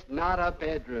 It's not a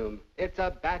bedroom. It's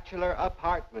a bachelor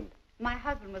apartment. My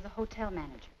husband was a hotel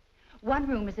manager. One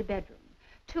room is a bedroom.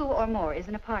 Two or more is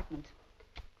an apartment.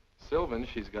 Sylvan,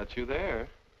 she's got you there.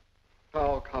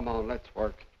 Oh, come on, let's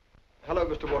work. Hello,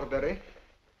 Mr. Waterbury.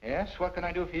 Yes, what can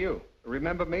I do for you?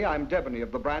 Remember me? I'm Devaney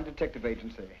of the Brand Detective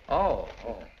Agency. Oh.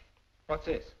 What's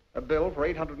this? A bill for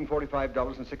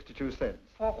 $845.62.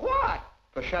 For what?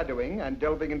 For shadowing and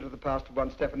delving into the past of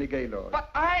one Stephanie Gaylord. But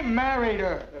I married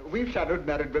her. We've shadowed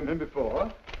married women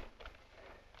before.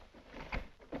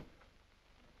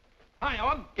 Hi,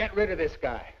 Owen. Get rid of this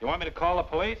guy. You want me to call the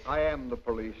police? I am the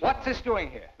police. What's this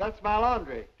doing here? That's my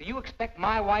laundry. Do you expect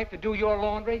my wife to do your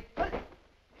laundry?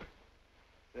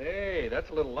 Hey, that's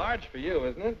a little large for you,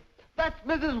 isn't it? That's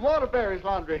Mrs. Waterbury's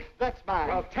laundry. That's mine.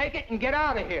 Well, take it and get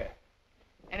out of here.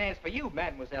 And as for you,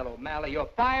 Mademoiselle O'Malley, you're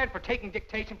fired for taking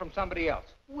dictation from somebody else.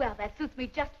 Well, that suits me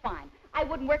just fine. I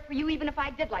wouldn't work for you even if I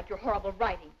did like your horrible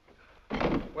writing.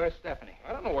 Where's Stephanie?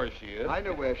 I don't know where she is. I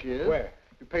know where she is. Where?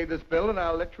 You pay this bill and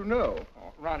I'll let you know.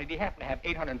 Oh, Ronnie, do you happen to have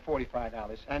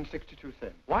 $845? And 62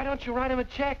 cents. Why don't you write him a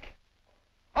check?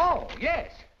 Oh,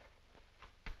 yes.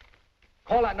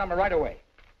 Call that number right away.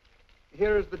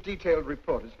 Here is the detailed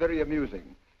report. It's very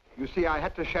amusing. You see, I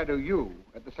had to shadow you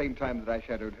at the same time that I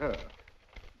shadowed her.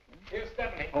 Here's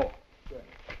Stephanie. Oh. Good.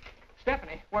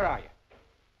 Stephanie, where are you?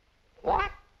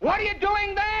 What? What are you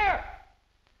doing there?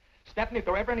 Stephanie, if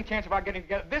there were ever any chance of our getting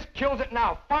together, this kills it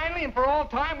now. Finally and for all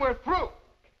time, we're through.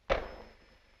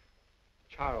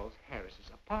 Charles Harris's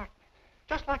apartment.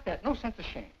 Just like that. No sense of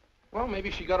shame. Well,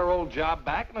 maybe she got her old job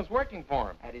back and is working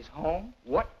for him. At his home?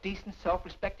 What decent,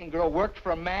 self-respecting girl worked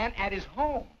for a man at his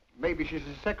home? Maybe she's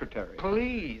his secretary.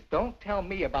 Please, don't tell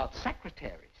me about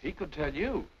secretaries. He could tell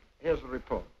you. Here's the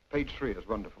report. Page 3 is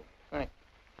wonderful. Right.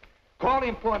 Call the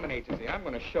employment agency. I'm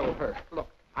going to show her. Look,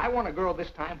 I want a girl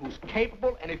this time who's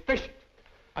capable and efficient.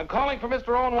 I'm calling for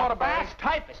Mr. Owen Waterbury. A fast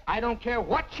typist. I don't care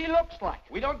what she looks like.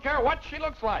 We don't care what she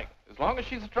looks like, as long as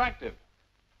she's attractive.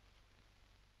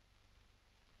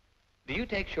 Do you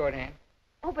take shorthand?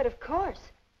 Oh, but of course.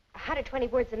 120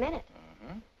 words a minute.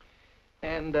 Mm-hmm.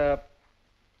 And,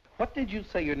 what did you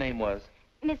say your name was?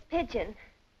 Miss Pigeon.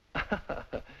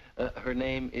 Her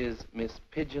name is Miss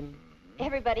Pigeon.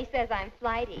 Everybody says I'm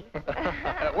flighty.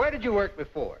 Where did you work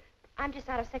before? I'm just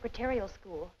out of secretarial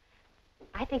school.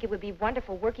 I think it would be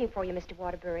wonderful working for you, Mr.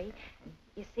 Waterbury.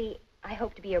 You see, I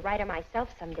hope to be a writer myself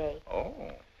someday. Oh.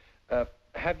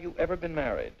 Have you ever been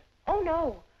married? Oh,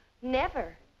 no.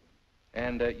 Never.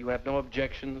 And you have no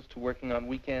objections to working on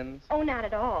weekends? Oh, not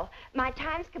at all. My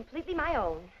time's completely my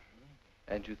own.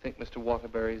 And you think Mr.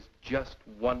 Waterbury's just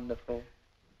wonderful?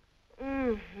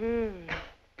 Mm-hmm.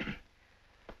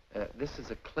 This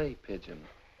is a clay pigeon.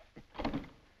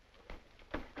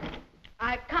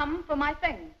 I've come for my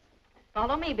things.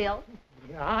 Follow me, Bill.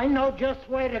 Yeah, I know just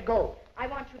where to go. I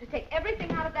want you to take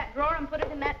everything out of that drawer and put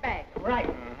it in that bag. Right.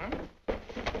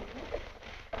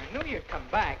 I knew you'd come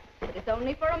back. But it's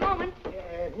only for a moment.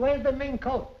 Where's the mink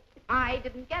coat? I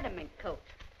didn't get a mink coat.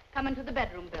 Come into the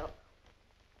bedroom, Bill.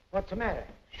 What's the matter?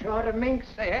 Short of minks?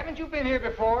 Say, haven't you been here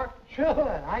before?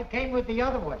 Sure. I came with the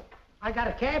other one. I got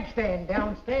a cab stand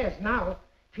downstairs now.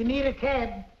 If you need a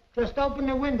cab, just open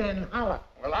the window and holler.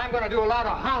 Well, I'm going to do a lot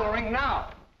of hollering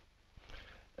now.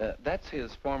 That's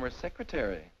his former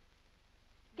secretary.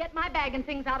 Get my bag and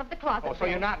things out of the closet. Oh, so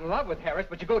you're not in love with Harris,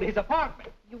 but you go to his apartment.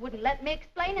 You wouldn't let me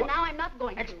explain, and now I'm not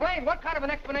going to. Explain? What kind of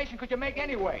an explanation could you make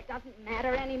anyway? It doesn't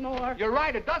matter anymore. You're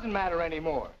right, it doesn't matter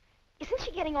anymore. Isn't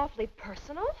she getting awfully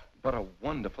personal? But a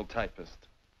wonderful typist.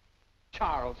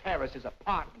 Charles Harris's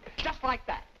apartment. Just like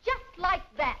that. Just like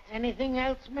that. Anything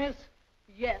else, miss?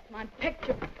 Yes, my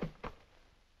picture.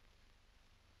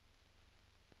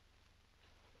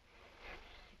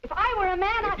 If I were a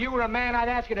man, If you were a man, I'd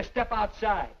ask you to step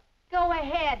outside. Go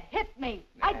ahead, hit me.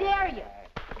 I dare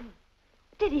you.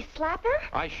 Did he slap her?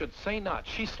 I should say not.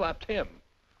 She slapped him.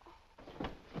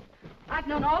 I've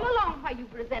known all along why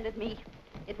you've resented me.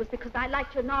 It was because I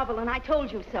liked your novel and I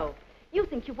told you so. You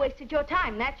think you've wasted your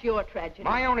time. That's your tragedy.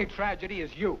 My only tragedy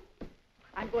is you.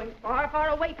 I'm going far, far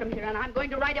away from here, and I'm going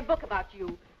to write a book about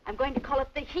you. I'm going to call it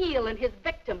The Heel and His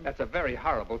Victim. That's a very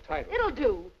horrible title. It'll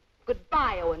do.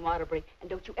 Goodbye, Owen Waterbury. And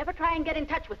don't you ever try and get in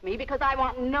touch with me, because I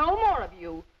want no more of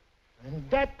you. And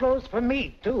that goes for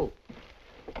me, too.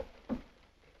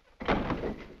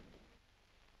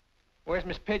 Where's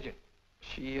Miss Pigeon?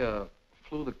 She,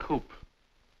 flew the coop.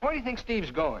 Where do you think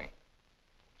Steve's going?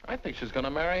 I think she's going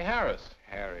to marry Harris.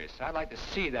 Harris, I'd like to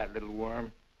see that little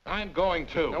worm. I'm going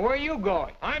to. Now, where are you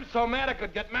going? I'm so mad I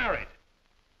could get married.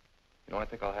 You know, I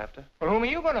think I'll have to. Well, whom are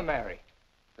you going to marry?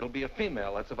 It'll be a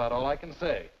female. That's about all I can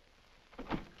say.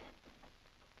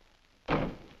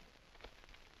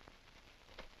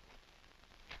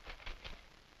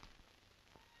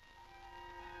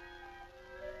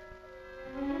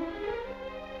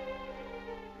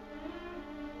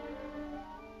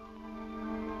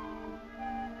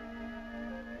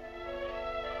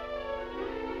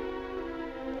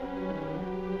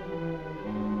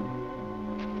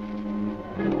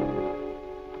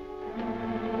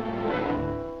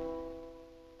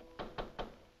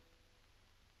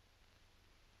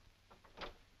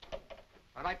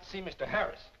 I'd like to see Mr.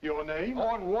 Harris. Your name?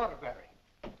 Owen Waterbury.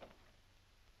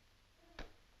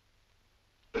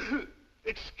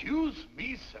 Excuse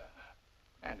me, sir.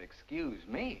 And excuse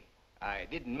me. I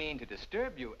didn't mean to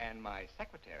disturb you and my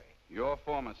secretary. Your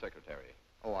former secretary.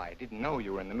 Oh, I didn't know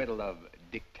you were in the middle of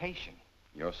dictation.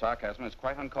 Your sarcasm is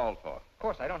quite uncalled for. Of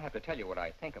course, I don't have to tell you what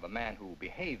I think of a man who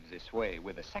behaves this way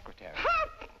with a secretary.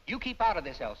 You keep out of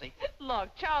this, Elsie.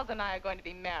 Look, Charles and I are going to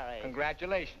be married.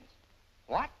 Congratulations.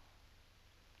 What?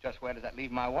 Just where does that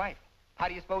leave my wife? How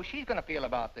do you suppose she's going to feel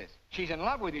about this? She's in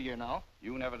love with you, you know.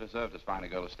 You never deserved as fine a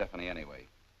girl as Stephanie anyway.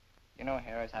 You know,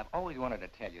 Harris, I've always wanted to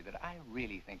tell you that I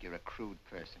really think you're a crude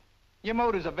person. Your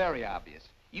motives are very obvious.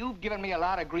 You've given me a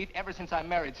lot of grief ever since I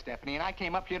married Stephanie, and I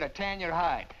came up here to tan your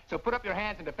hide. So put up your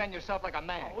hands and defend yourself like a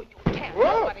man. Oh, you can't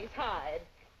nobody's hide.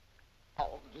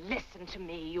 Oh, listen to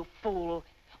me, you fool.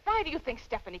 Why do you think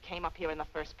Stephanie came up here in the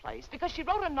first place? Because she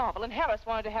wrote a novel and Harris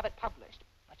wanted to have it published.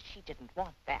 But she didn't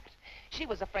want that. She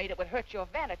was afraid it would hurt your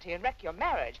vanity and wreck your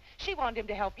marriage. She wanted him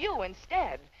to help you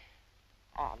instead.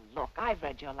 Oh, look, I've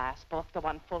read your last book, the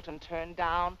one Fulton turned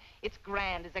down. It's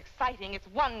grand, it's exciting, it's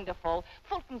wonderful.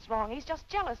 Fulton's wrong. He's just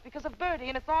jealous because of Bertie,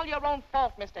 and it's all your own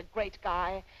fault, Mr. Great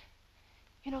Guy.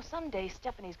 You know, someday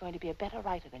Stephanie's going to be a better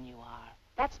writer than you are.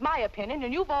 That's my opinion,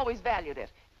 and you've always valued it.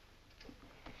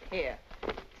 Here,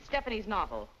 Stephanie's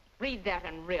novel. Read that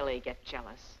and really get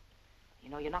jealous. You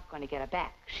know, you're not going to get her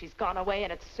back. She's gone away,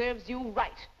 and it serves you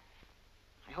right.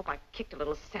 I hope I kicked a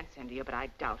little sense into you, but I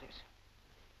doubt it.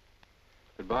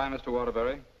 Goodbye, Mr.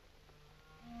 Waterbury.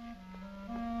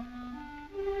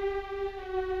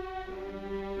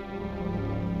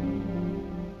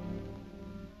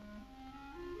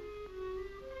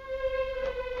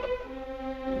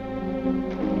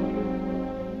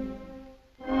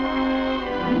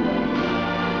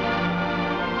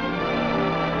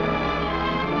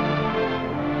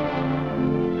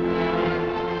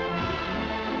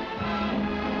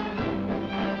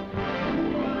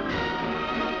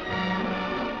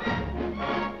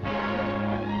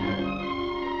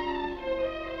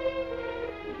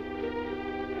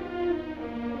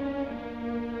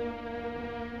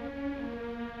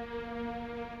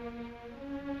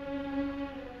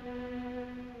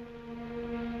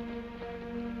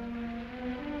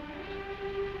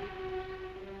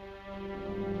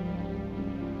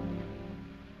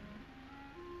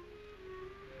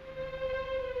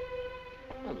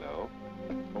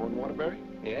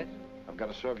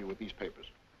 got to serve you with these papers.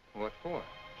 What for?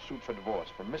 Suit for divorce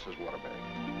from Mrs. Waterbury.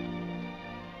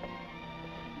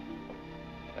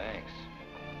 Thanks.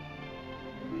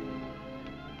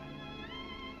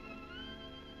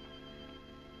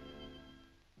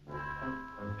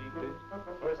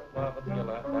 First love at your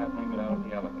left, that hanging out of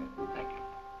the elevator. Thank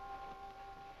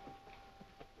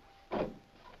you.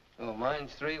 Oh,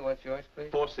 mine's 3. What's yours, please?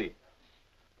 4C.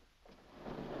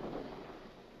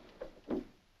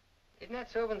 Isn't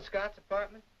that Sylvan Scott's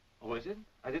apartment? Oh, is it?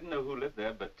 I didn't know who lived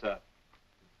there, but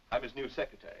I'm his new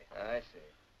secretary. I see.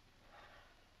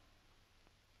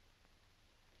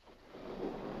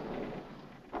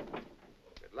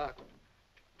 Good luck.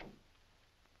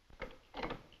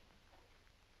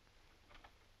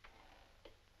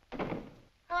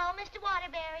 Hello, Mr.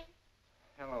 Waterbury.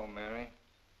 Hello, Mary.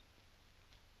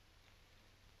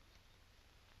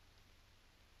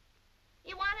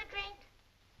 You want a drink?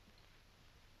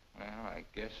 Well, I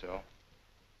guess so.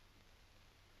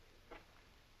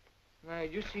 Mary,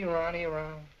 did you see Ronnie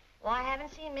around? Well, I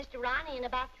haven't seen Mr. Ronnie in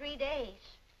about 3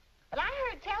 days. But I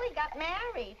heard tell he got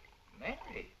married.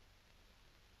 Married?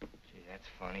 Gee, that's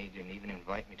funny. He didn't even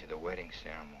invite me to the wedding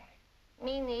ceremony.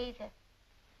 Me neither.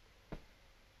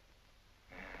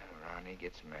 Ronnie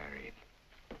gets married.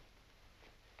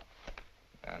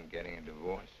 I'm getting a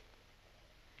divorce.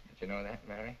 Did you know that,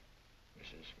 Mary?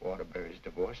 Mrs. Waterbury's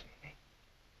divorcing me.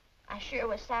 I sure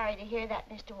was sorry to hear that,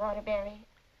 Mr. Waterbury.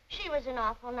 She was an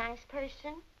awful nice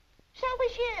person. So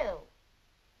was you.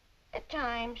 At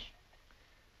times.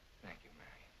 Thank you,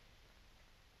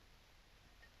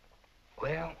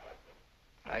 Mary. Well,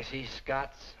 I see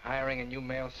Scott's hiring a new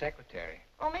male secretary.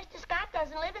 Oh, Mr. Scott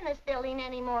doesn't live in this building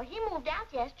anymore. He moved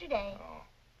out yesterday. Oh.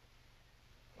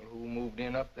 Well, who moved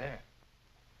in up there?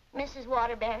 Mrs.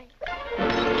 Waterbury.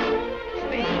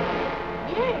 Steve?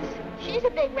 Yes, she's a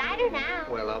big writer now.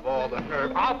 Well, of all the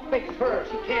nerve. I'll fix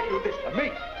first. You can't do this to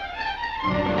me.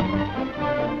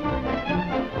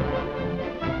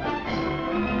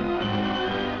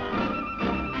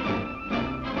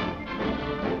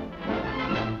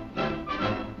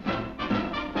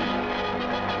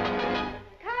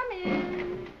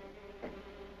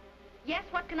 Yes,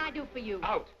 what can I do for you?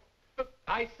 Out.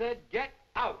 I said get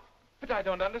out. But I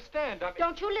don't understand.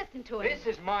 Don't you listen to him. This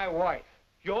is my wife.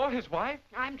 You're his wife?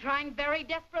 I'm trying very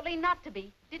desperately not to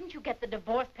be. Didn't you get the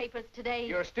divorce papers today?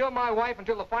 You're still my wife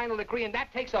until the final decree, and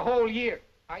that takes a whole year.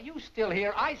 Are you still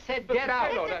here? I said get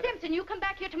out. Mr. Simpson, you come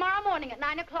back here tomorrow morning at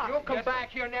 9 o'clock. You'll come back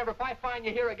here never. If I find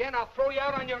you here again, I'll throw you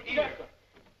out on your ear.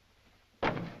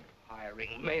 Yes,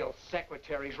 Hiring male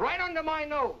secretaries right under my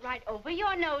nose. Right over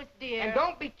your nose, dear. And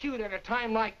don't be cute at a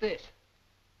time like this.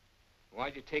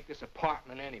 Why'd you take this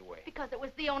apartment anyway? Because it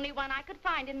was the only one I could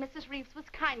find, and Mrs. Reeves was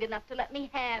kind enough to let me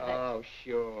have it. Oh,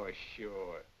 sure,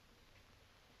 sure.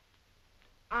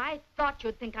 I thought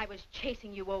you'd think I was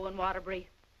chasing you, Owen Waterbury.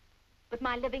 But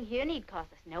my living here need cause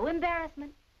us no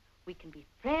embarrassment. We can be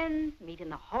friends, meet in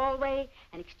the hallway,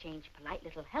 and exchange polite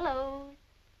little hellos.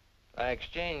 I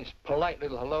exchanged polite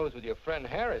little hellos with your friend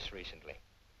Harris recently.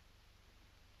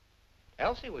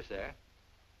 Elsie was there.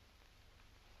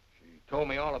 She told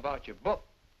me all about your book.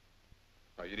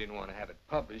 Well, you didn't want to have it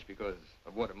published because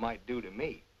of what it might do to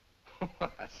me.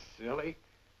 Silly.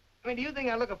 I mean, do you think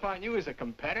I look upon you as a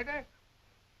competitor?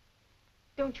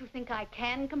 Don't you think I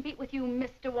can compete with you,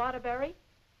 Mr. Waterbury?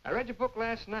 I read your book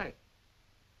last night.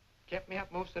 Kept me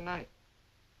up most of the night.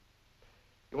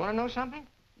 You want to know something?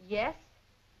 Yes.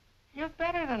 You're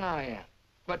better than I am.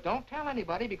 But don't tell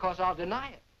anybody because I'll deny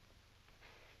it.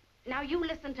 Now, you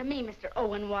listen to me, Mr.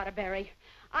 Owen Waterbury.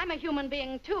 I'm a human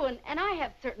being, too, and I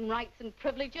have certain rights and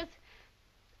privileges.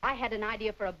 I had an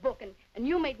idea for a book, and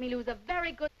you made me lose a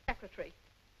very good secretary.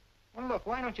 Well, look,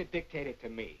 why don't you dictate it to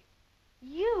me?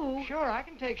 You? Sure, I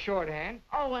can take shorthand.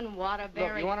 Owen Waterbury.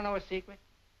 Look, you want to know a secret?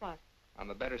 What? I'm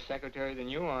a better secretary than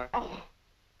you are. Oh.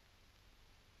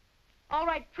 All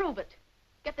right, prove it.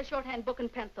 Get the shorthand book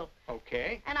and pencil.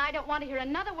 Okay. And I don't want to hear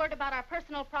another word about our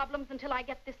personal problems until I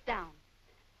get this down.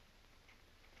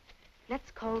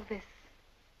 Let's call this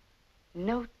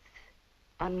Notes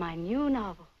on My New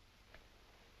Novel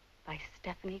by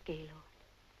Stephanie Gaylord.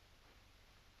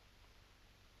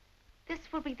 This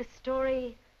will be the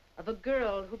story of a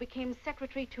girl who became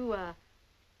secretary to a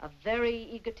very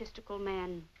egotistical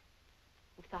man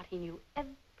who thought he knew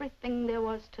everything there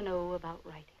was to know about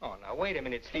writing. Oh, now, wait a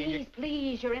minute, Steve.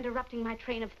 Please, you're interrupting my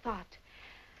train of thought.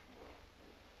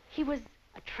 He was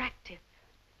attractive.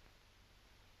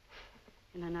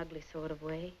 In an ugly sort of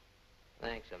way.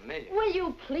 Thanks a million. Will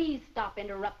you please stop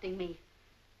interrupting me?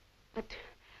 But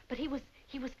he was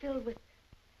filled with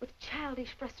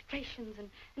childish frustrations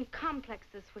and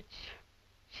complexes which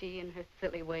she, in her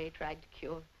silly way, tried to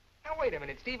cure. Now, wait a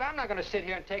minute, Steve. I'm not going to sit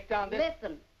here and take down this...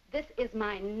 Listen, this is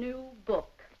my new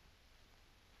book.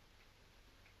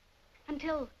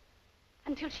 Until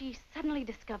she suddenly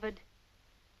discovered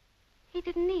he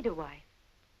didn't need a wife.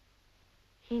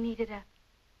 He needed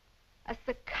a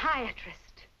psychiatrist.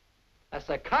 A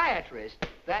psychiatrist?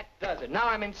 That does it. Now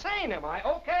I'm insane, am I?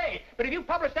 Okay. But if you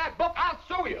publish that book, I'll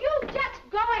sue you. You just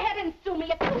go ahead and sue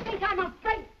me if you think I'm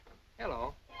afraid.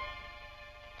 Hello.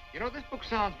 You know, this book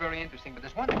sounds very interesting, but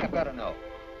there's one thing I've got to know.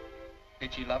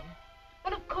 Did she love him?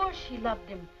 Well, of course she loved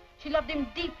him. She loved him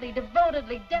deeply,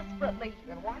 devotedly, desperately.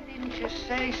 Then why didn't you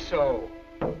say so?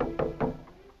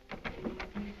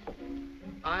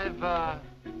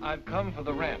 I've come for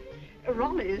the rent.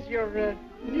 Ronnie is your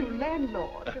new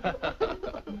landlord.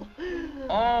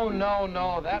 Oh,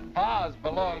 no, that vase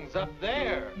belongs up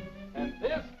there. And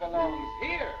this belongs